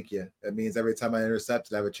going to yank you. That means every time I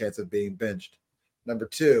intercept, I have a chance of being benched. Number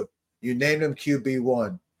two, you named him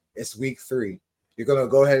QB1. It's week 3. You're going to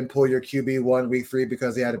go ahead and pull your QB1 week 3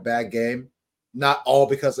 because he had a bad game. Not all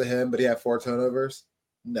because of him, but he had 4 turnovers.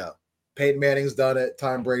 No. Peyton Manning's done it.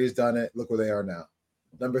 Tom Brady's done it. Look where they are now.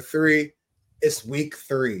 Number 3, it's week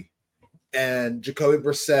 3. And Jacoby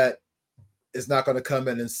Brissett is not going to come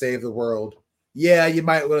in and save the world. Yeah, you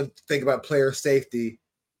might want to think about player safety,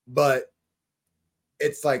 but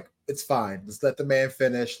it's fine. Just let the man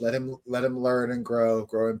finish. Let him learn and grow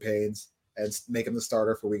in pains, and make him the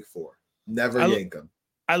starter for week 4. Never yank him.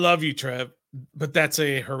 I love you, Trev, but that's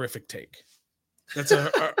a horrific take. That's a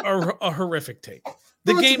horrific take.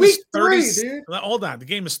 The Bro, it's game week is 30. 3, dude. Hold on. The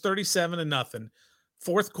game is 37-0.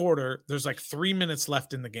 Fourth quarter, there's like 3 minutes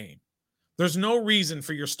left in the game. There's no reason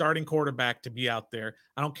for your starting quarterback to be out there.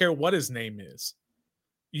 I don't care what his name is.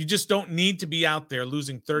 You just don't need to be out there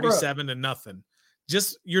losing 37-0.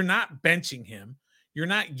 Just, you're not benching him. You're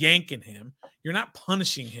not yanking him. You're not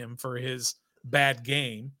punishing him for his bad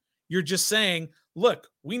game. You're just saying, look,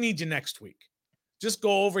 we need you next week. Just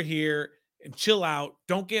go over here and chill out.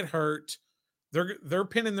 Don't get hurt. They're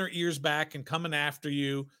pinning their ears back and coming after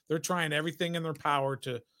you. They're trying everything in their power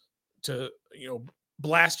to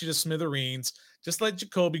blast you to smithereens. Just let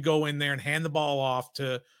Jacoby go in there and hand the ball off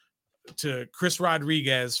to Chris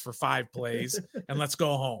Rodriguez for 5 plays and let's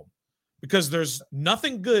go home. Because there's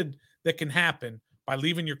nothing good that can happen by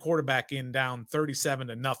leaving your quarterback in down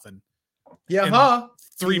 37-0. Yeah,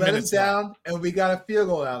 3 let minutes us down, and we got a field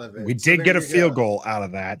goal out of it. We So did there get a you field go. goal out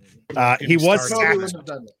of that. Get He me was started. Kobe sacked. wouldn't have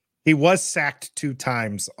done it. He was sacked 2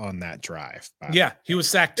 times on that drive. Yeah, he was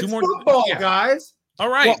sacked 2 It's more. football, Yeah. guys. All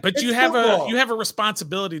right, Well, but it's you have football. a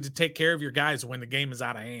responsibility to take care of your guys when the game is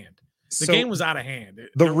out of hand. The So game was out of hand.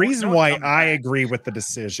 the There reason no why coming I back. agree with the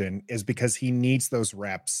decision is because he needs those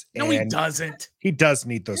reps. No, he doesn't. He does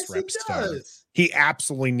need those Yes, he reps. Stoner. does. He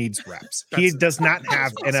absolutely needs reps. He That's- does not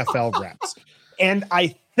have NFL reps. And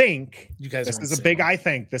I think You guys this are is a insane. big I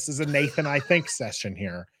think. This is a Nathan I think session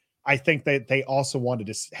here. I think that they also wanted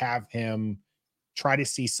to have him try to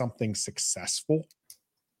see something successful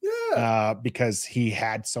Yeah. because he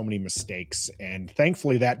had so many mistakes. And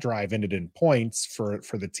thankfully that drive ended in points for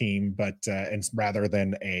the team, but and rather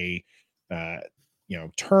than a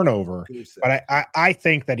turnover. But I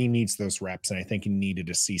think that he needs those reps, and I think he needed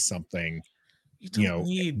to see something. You don't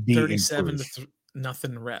need be 37 to improved.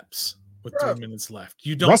 nothing reps with Bro. 3 minutes left.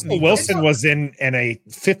 You don't. Russell need Wilson those. was in a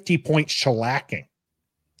 50-point shellacking.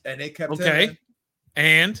 And they kept Okay. him in.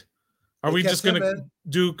 And are They we kept just going him to in.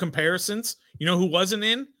 do comparisons? You know who wasn't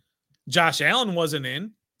in? Josh Allen wasn't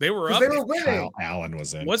in. They were 'Cause up. they were winning. Kyle Allen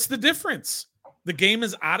was in. What's the difference? The game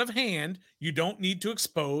is out of hand. You don't need to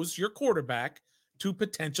expose your quarterback to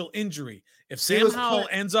potential injury. If Sam was Howell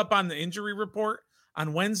play- ends up on the injury report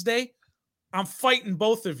on Wednesday, I'm fighting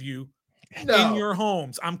both of you in your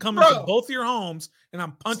homes. I'm coming to both your homes, and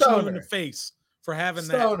I'm punching you in the face for having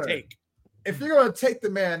that take. If you're going to take the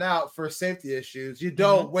man out for safety issues, you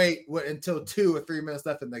don't wait until 2 or 3 minutes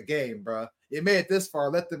left in the game, bro. You made it this far.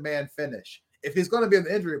 Let the man finish. If he's going to be in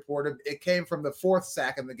the injury report, it came from the 4th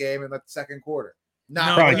sack in the game in the second quarter.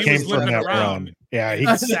 Probably came from that run. Yeah, he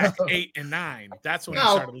sacked 8 and 9. That's when he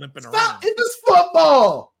started limping around. It is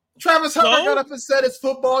football. Travis Hunter got up and said it's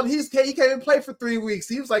football, and he can't even play for 3 weeks.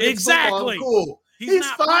 He was like, it's football, cool. He's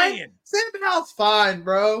fine. Playing. Sam Howell's fine,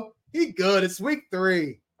 bro. He good. It's week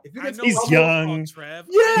 3. He's young. Trev.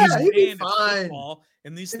 Yeah, he'll be fine.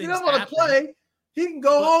 And these if things he doesn't want to play, he can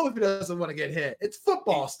go home if he doesn't want to get hit. It's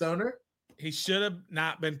football, Stoner. He should have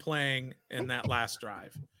not been playing in that last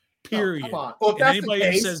drive. Period. Come on. Well, if that's anybody the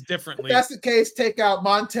case, who says differently. If that's the case, take out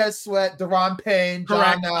Montez Sweat, Deron Payne,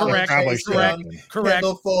 John Allen,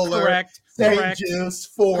 Kendall Fuller, St. Juice,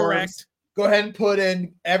 Forbes. Go ahead and put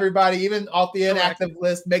in everybody, even off the inactive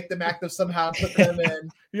list, make them active somehow and put them in.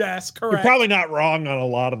 Yes, correct. You're probably not wrong on a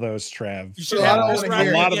lot of those, Trev. You should have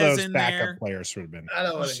a lot of those backup players would have been. I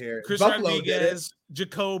don't want to hear it. Chris Rodriguez,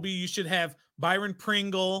 Jacoby. You should have Byron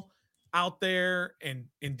Pringle out there and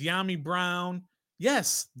De'Ami Brown.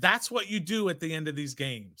 Yes, that's what you do at the end of these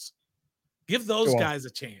games. Give those guys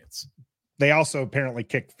a chance. They also apparently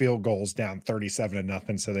kicked field goals down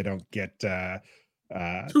 37-0, so they don't get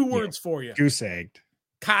 2 words for you. Goose egged.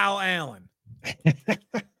 Kyle Allen.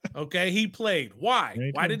 Okay, he played.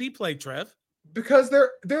 Why? Why did he play, Trev? Because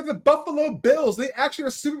they're the Buffalo Bills. They actually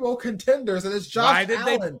are Super Bowl contenders, and it's Josh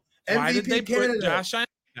Allen. Why did they put Josh Allen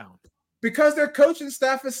down? Because their coaching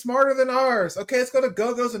staff is smarter than ours. Okay, let's go to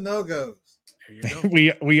go-goes and no-goes.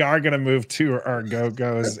 We are going to move to our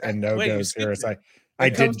go-goes and no-goes here. As I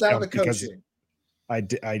did jump because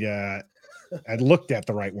I looked at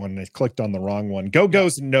the right one and I clicked on the wrong one.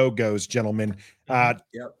 Go-goes and no-goes, gentlemen.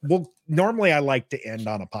 Well, normally I like to end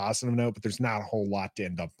on a positive note, but there's not a whole lot to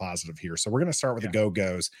end on positive here. So we're going to start with the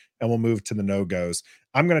go-goes and we'll move to the no-goes.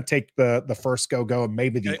 I'm going to take the first go-go and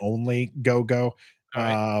maybe the only go-go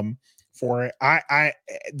for it.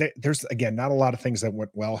 There's again, not a lot of things that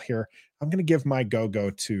went well here. I'm going to give my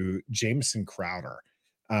go-go to Jamison Crowder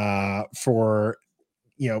for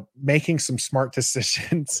making some smart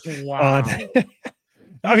decisions. Wow.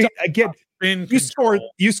 I mean, again,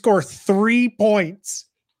 you score 3 points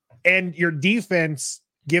and your defense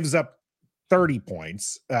gives up 30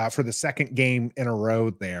 points for the second game in a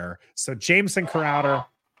row there. So Jamison Crowder,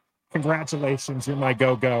 congratulations. You're my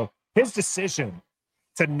go-go. His decision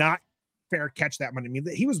to not fair catch that one. I mean,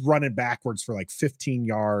 he was running backwards for like 15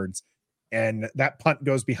 yards and that punt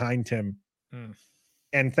goes behind him.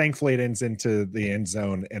 And thankfully it ends into the end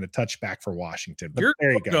zone and a touchback for Washington. But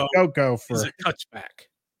there you go. Go for a touchback.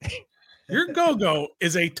 Your go-go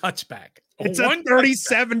is a touchback. It's a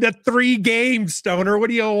 37-3 game, Stoner. What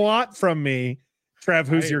do you want from me? Trev,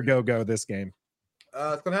 who's your go-go this game?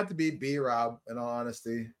 It's going to have to be B-Rob, in all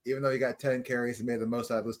honesty. Even though he got 10 carries, he made the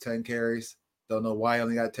most out of those 10 carries. Don't know why he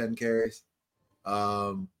only got 10 carries.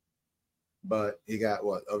 But he got,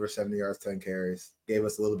 over 70 yards, 10 carries. Gave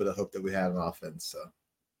us a little bit of hope that we had an offense, so.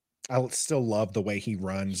 I still love the way he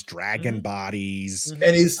runs, dragging bodies.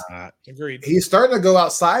 And he's agreed. He's starting to go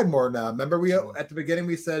outside more now. Remember, we at the beginning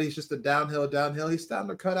we said he's just a downhill. He's starting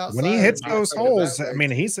to cut outside. When he hits those holes, I mean,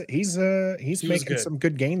 he's making some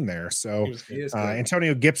good gain there. So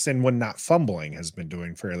Antonio Gibson, when not fumbling, has been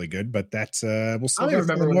doing fairly good. But that's we'll see. I don't even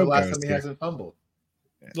remember when the last time he hasn't fumbled.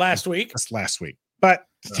 Last week. That's last week. But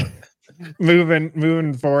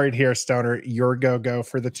moving forward here, Stoner, your go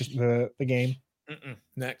for the game.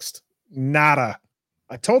 Next. Nada.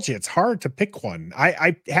 I told you it's hard to pick one.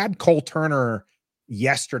 I had Cole Turner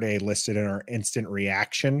yesterday listed in our instant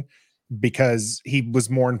reaction because he was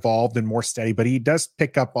more involved and more steady, but he does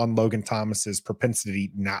pick up on Logan Thomas's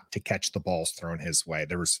propensity not to catch the balls thrown his way.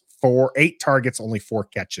 There was 8 targets, only 4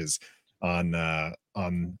 catches on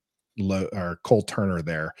Cole Turner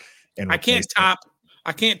there. And I can't top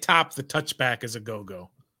the touchback as a go-go.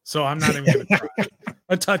 So I'm not even going to try.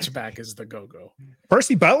 A touchback is the go-go.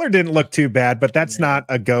 Percy Butler didn't look too bad, but that's not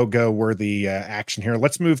a go-go worthy action here.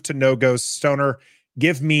 Let's move to no-goes. Stoner,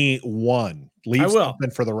 give me one. Leave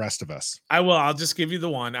something for the rest of us. I will. I'll just give you the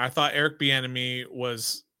one. I thought Eric Bieniemy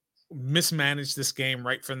was mismanaged this game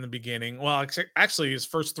right from the beginning. Well, actually, his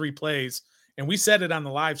first 3 plays, and we said it on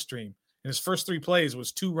the live stream, and his first 3 plays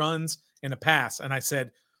was 2 runs and a pass. And I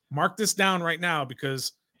said, mark this down right now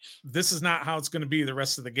because this is not how it's going to be the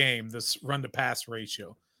rest of the game, this run to pass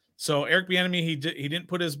ratio. So Eric Bieniemy, he didn't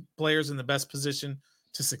put his players in the best position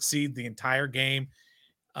to succeed the entire game.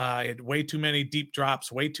 He had way too many deep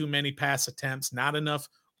drops, way too many pass attempts, not enough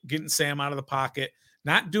getting Sam out of the pocket.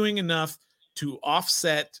 not doing enough to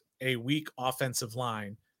offset a weak offensive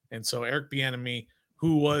line. And so Eric Bieniemy,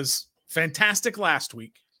 who was fantastic last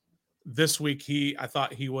week, this week I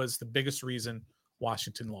thought he was the biggest reason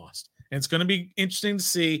Washington lost. And it's going to be interesting to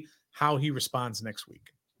see how he responds next week.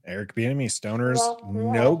 Eric Bieniemy, Stoner's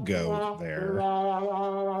no-go there.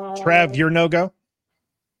 Trev, your no-go?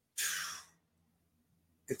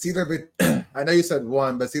 It's either I know you said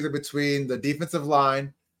one, but it's either between the defensive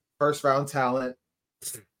line, first round talent,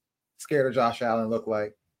 scared of Josh Allen look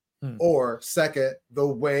like, or second, the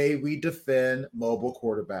way we defend mobile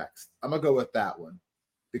quarterbacks. I'm gonna go with that one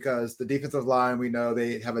because the defensive line, we know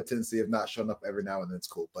they have a tendency of not showing up every now and then. It's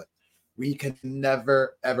cool, but we can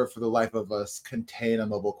never, ever for the life of us contain a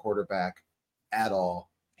mobile quarterback at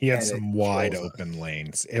all. He had some wide open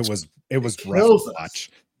lanes. It was rough to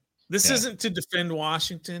watch. This isn't to defend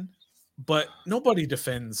Washington, but nobody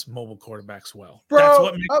defends mobile quarterbacks well. Bro, that's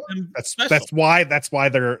what makes them special. That's why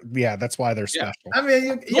they're special. I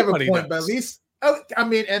mean, you have a point, but at least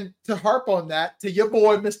and to harp on that, to your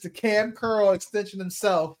boy Mr. Cam Curl extension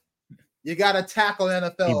himself, you got to tackle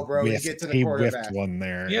NFL, bro. You get to the quarterback. Whiffed one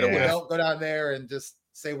there. Don't go down there and just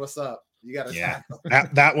say what's up. You got to tackle.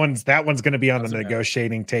 that one's going to be on the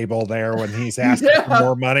negotiating table there when he's asking for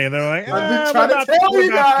more money, and they're like, I've been trying to tell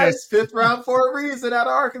you guys, 5th round for a reason out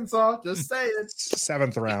of Arkansas. Just saying.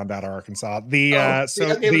 7th round out of Arkansas.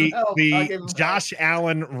 The Josh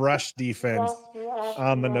Allen rush defense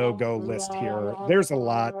on the no-go list here. There's a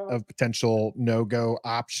lot of potential no-go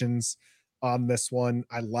options on this one.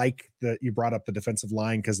 I like that you brought up the defensive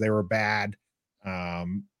line because they were bad.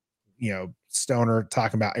 Stoner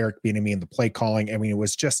talking about Eric Bieniemy and the play calling. I mean,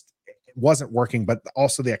 it wasn't working, but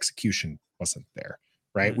also the execution wasn't there,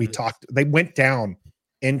 right? Mm-hmm. They went down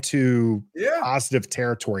into positive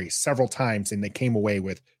territory several times and they came away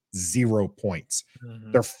with 0 points.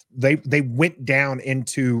 Mm-hmm. They went down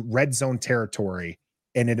into red zone territory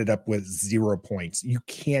and ended up with 0 points. You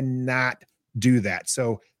cannot do that.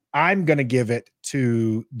 So I'm going to give it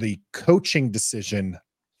to the coaching decision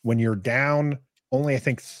when you're down only, I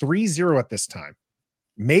think, 3-0 at this time,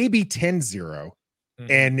 maybe 10-0,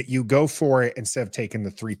 and you go for it instead of taking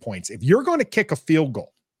the 3 points. If you're going to kick a field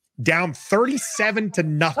goal down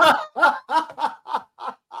 37-0,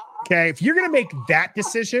 okay, if you're going to make that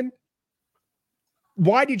decision,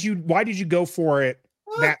 why did you go for it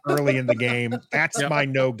that early in the game? That's my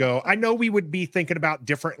no-go. I know we would be thinking about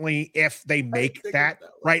differently if they make that,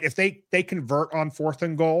 right? If they convert on 4th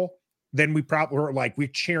and goal, then we probably were like, we're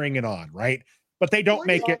cheering it on, right? But they don't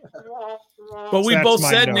make it. But we both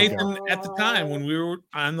said, Nathan, at the time when we were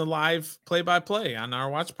on the live play-by-play on our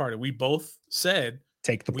watch party, we both said,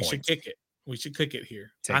 take the we points. should kick it. We should kick it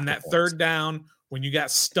here. Take on that points. 3rd down when you got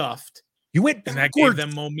stuffed. You went and backwards. that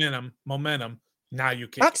gave them momentum. Now you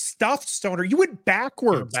kick Not it. Stuffed, Stoner. You went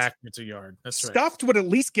backwards. Backwards a yard. That's right. Stuffed would at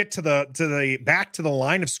least get to the back to the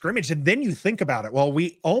line of scrimmage, and then you think about it. Well,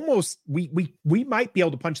 we might be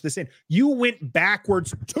able to punch this in. You went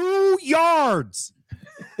backwards 2 yards.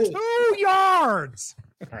 2 yards.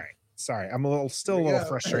 All right. Sorry. I'm still a little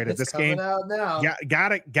frustrated. This game out now. Yeah,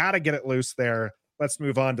 gotta get it loose there. Let's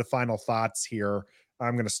move on to final thoughts here.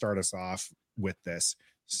 I'm going to start us off with this.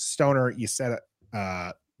 Stoner, you said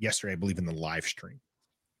it yesterday, I believe, in the live stream.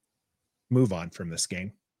 Move on from this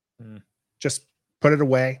game. Just put it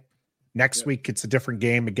away. Next week, it's a different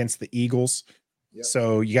game against the Eagles.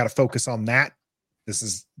 So you got to focus on that. This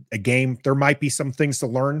is a game. There might be some things to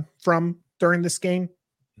learn from during this game.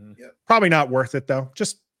 Probably not worth it, though.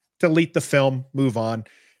 Just delete the film, move on.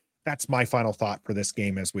 That's my final thought for this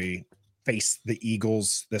game as we face the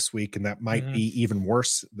Eagles this week, and that might be even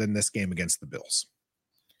worse than this game against the Bills.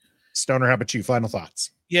 Stoner, how about you? Final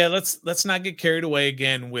thoughts? Yeah, let's not get carried away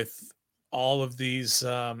again with all of these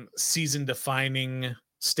season-defining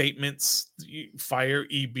statements. Fire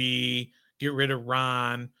EB, get rid of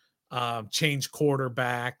Ron, change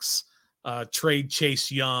quarterbacks, trade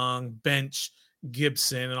Chase Young, bench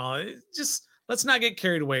Gibson, and all that. Just let's not get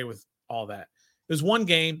carried away with all that. There's one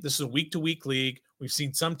game. This is a week-to-week league. We've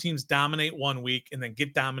seen some teams dominate one week and then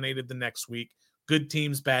get dominated the next week. Good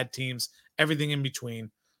teams, bad teams, everything in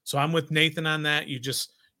between. So I'm with Nathan on that.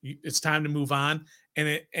 It's time to move on.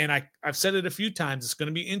 And I've said it a few times. It's going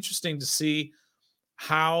to be interesting to see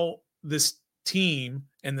how this team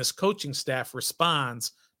and this coaching staff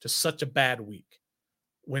responds to such a bad week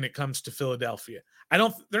when it comes to Philadelphia.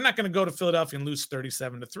 They're not going to go to Philadelphia and lose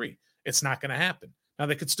 37-3. It's not going to happen. Now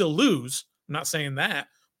they could still lose. I'm not saying that,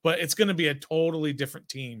 but it's going to be a totally different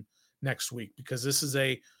team next week because this is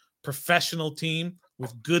a professional team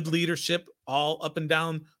with good leadership all up and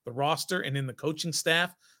down the roster and in the coaching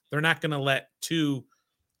staff. They're not going to let two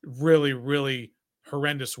really, really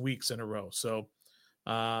horrendous weeks in a row. So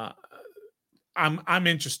I'm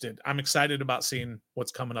interested. I'm excited about seeing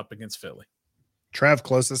what's coming up against Philly. Trev,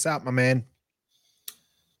 close this out, my man.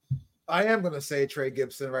 I am going to say Trey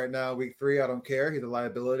Gibson right now, week 3. I don't care. He's a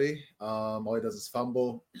liability. All he does is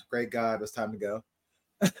fumble. Great guy. It's time to go.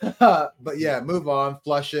 But yeah, move on.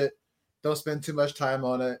 Flush it. Don't spend too much time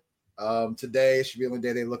on it. Today should be the only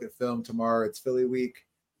day they look at film. Tomorrow it's Philly week.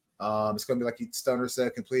 It's going to be like Stoner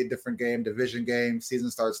said, complete different game, division game.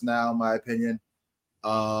 Season starts now, in my opinion.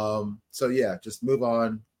 So yeah, just move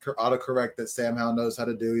on. Autocorrect that Sam Howell knows how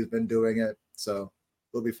to do. He's been doing it. So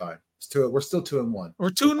we'll be fine. We're still 2-1. We're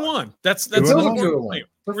 2-1. That's 2-1.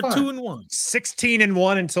 We're 2-1.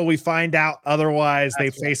 16-1 until we find out otherwise.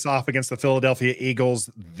 That's they face off against the Philadelphia Eagles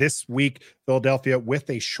this week. Philadelphia with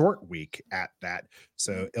a short week at that.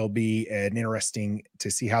 So it'll be an interesting to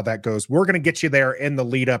see how that goes. We're going to get you there in the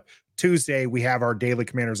lead up. Tuesday, we have our daily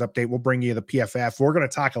Commanders update. We'll bring you the PFF. We're going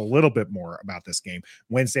to talk a little bit more about this game.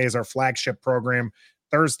 Wednesday is our flagship program.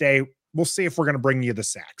 Thursday, we'll see if we're going to bring you the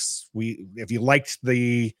sacks. If you liked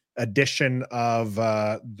the edition of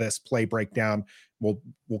this play breakdown, we'll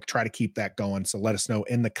try to keep that going. So let us know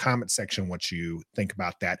in the comment section what you think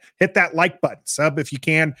about that. Hit that like button, sub if you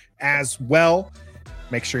can as well.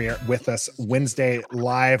 Make sure you're with us Wednesday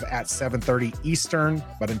live at 7:30 Eastern.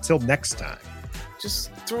 But until next time,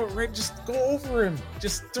 just throw it right. Just go over him.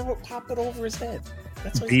 Just pop it over his head.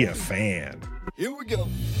 That's what be a fan. Here we go.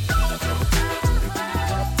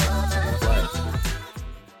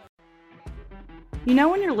 You know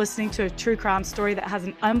when you're listening to a true crime story that has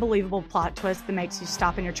an unbelievable plot twist that makes you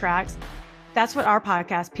stop in your tracks? That's what our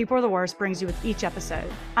podcast, People Are the Worst, brings you with each episode.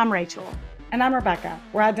 I'm Rachel. And I'm Rebecca.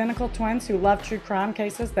 We're identical twins who love true crime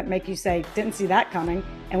cases that make you say, didn't see that coming,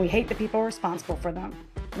 and we hate the people responsible for them.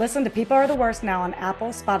 Listen to People Are the Worst now on Apple,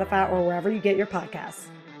 Spotify, or wherever you get your podcasts.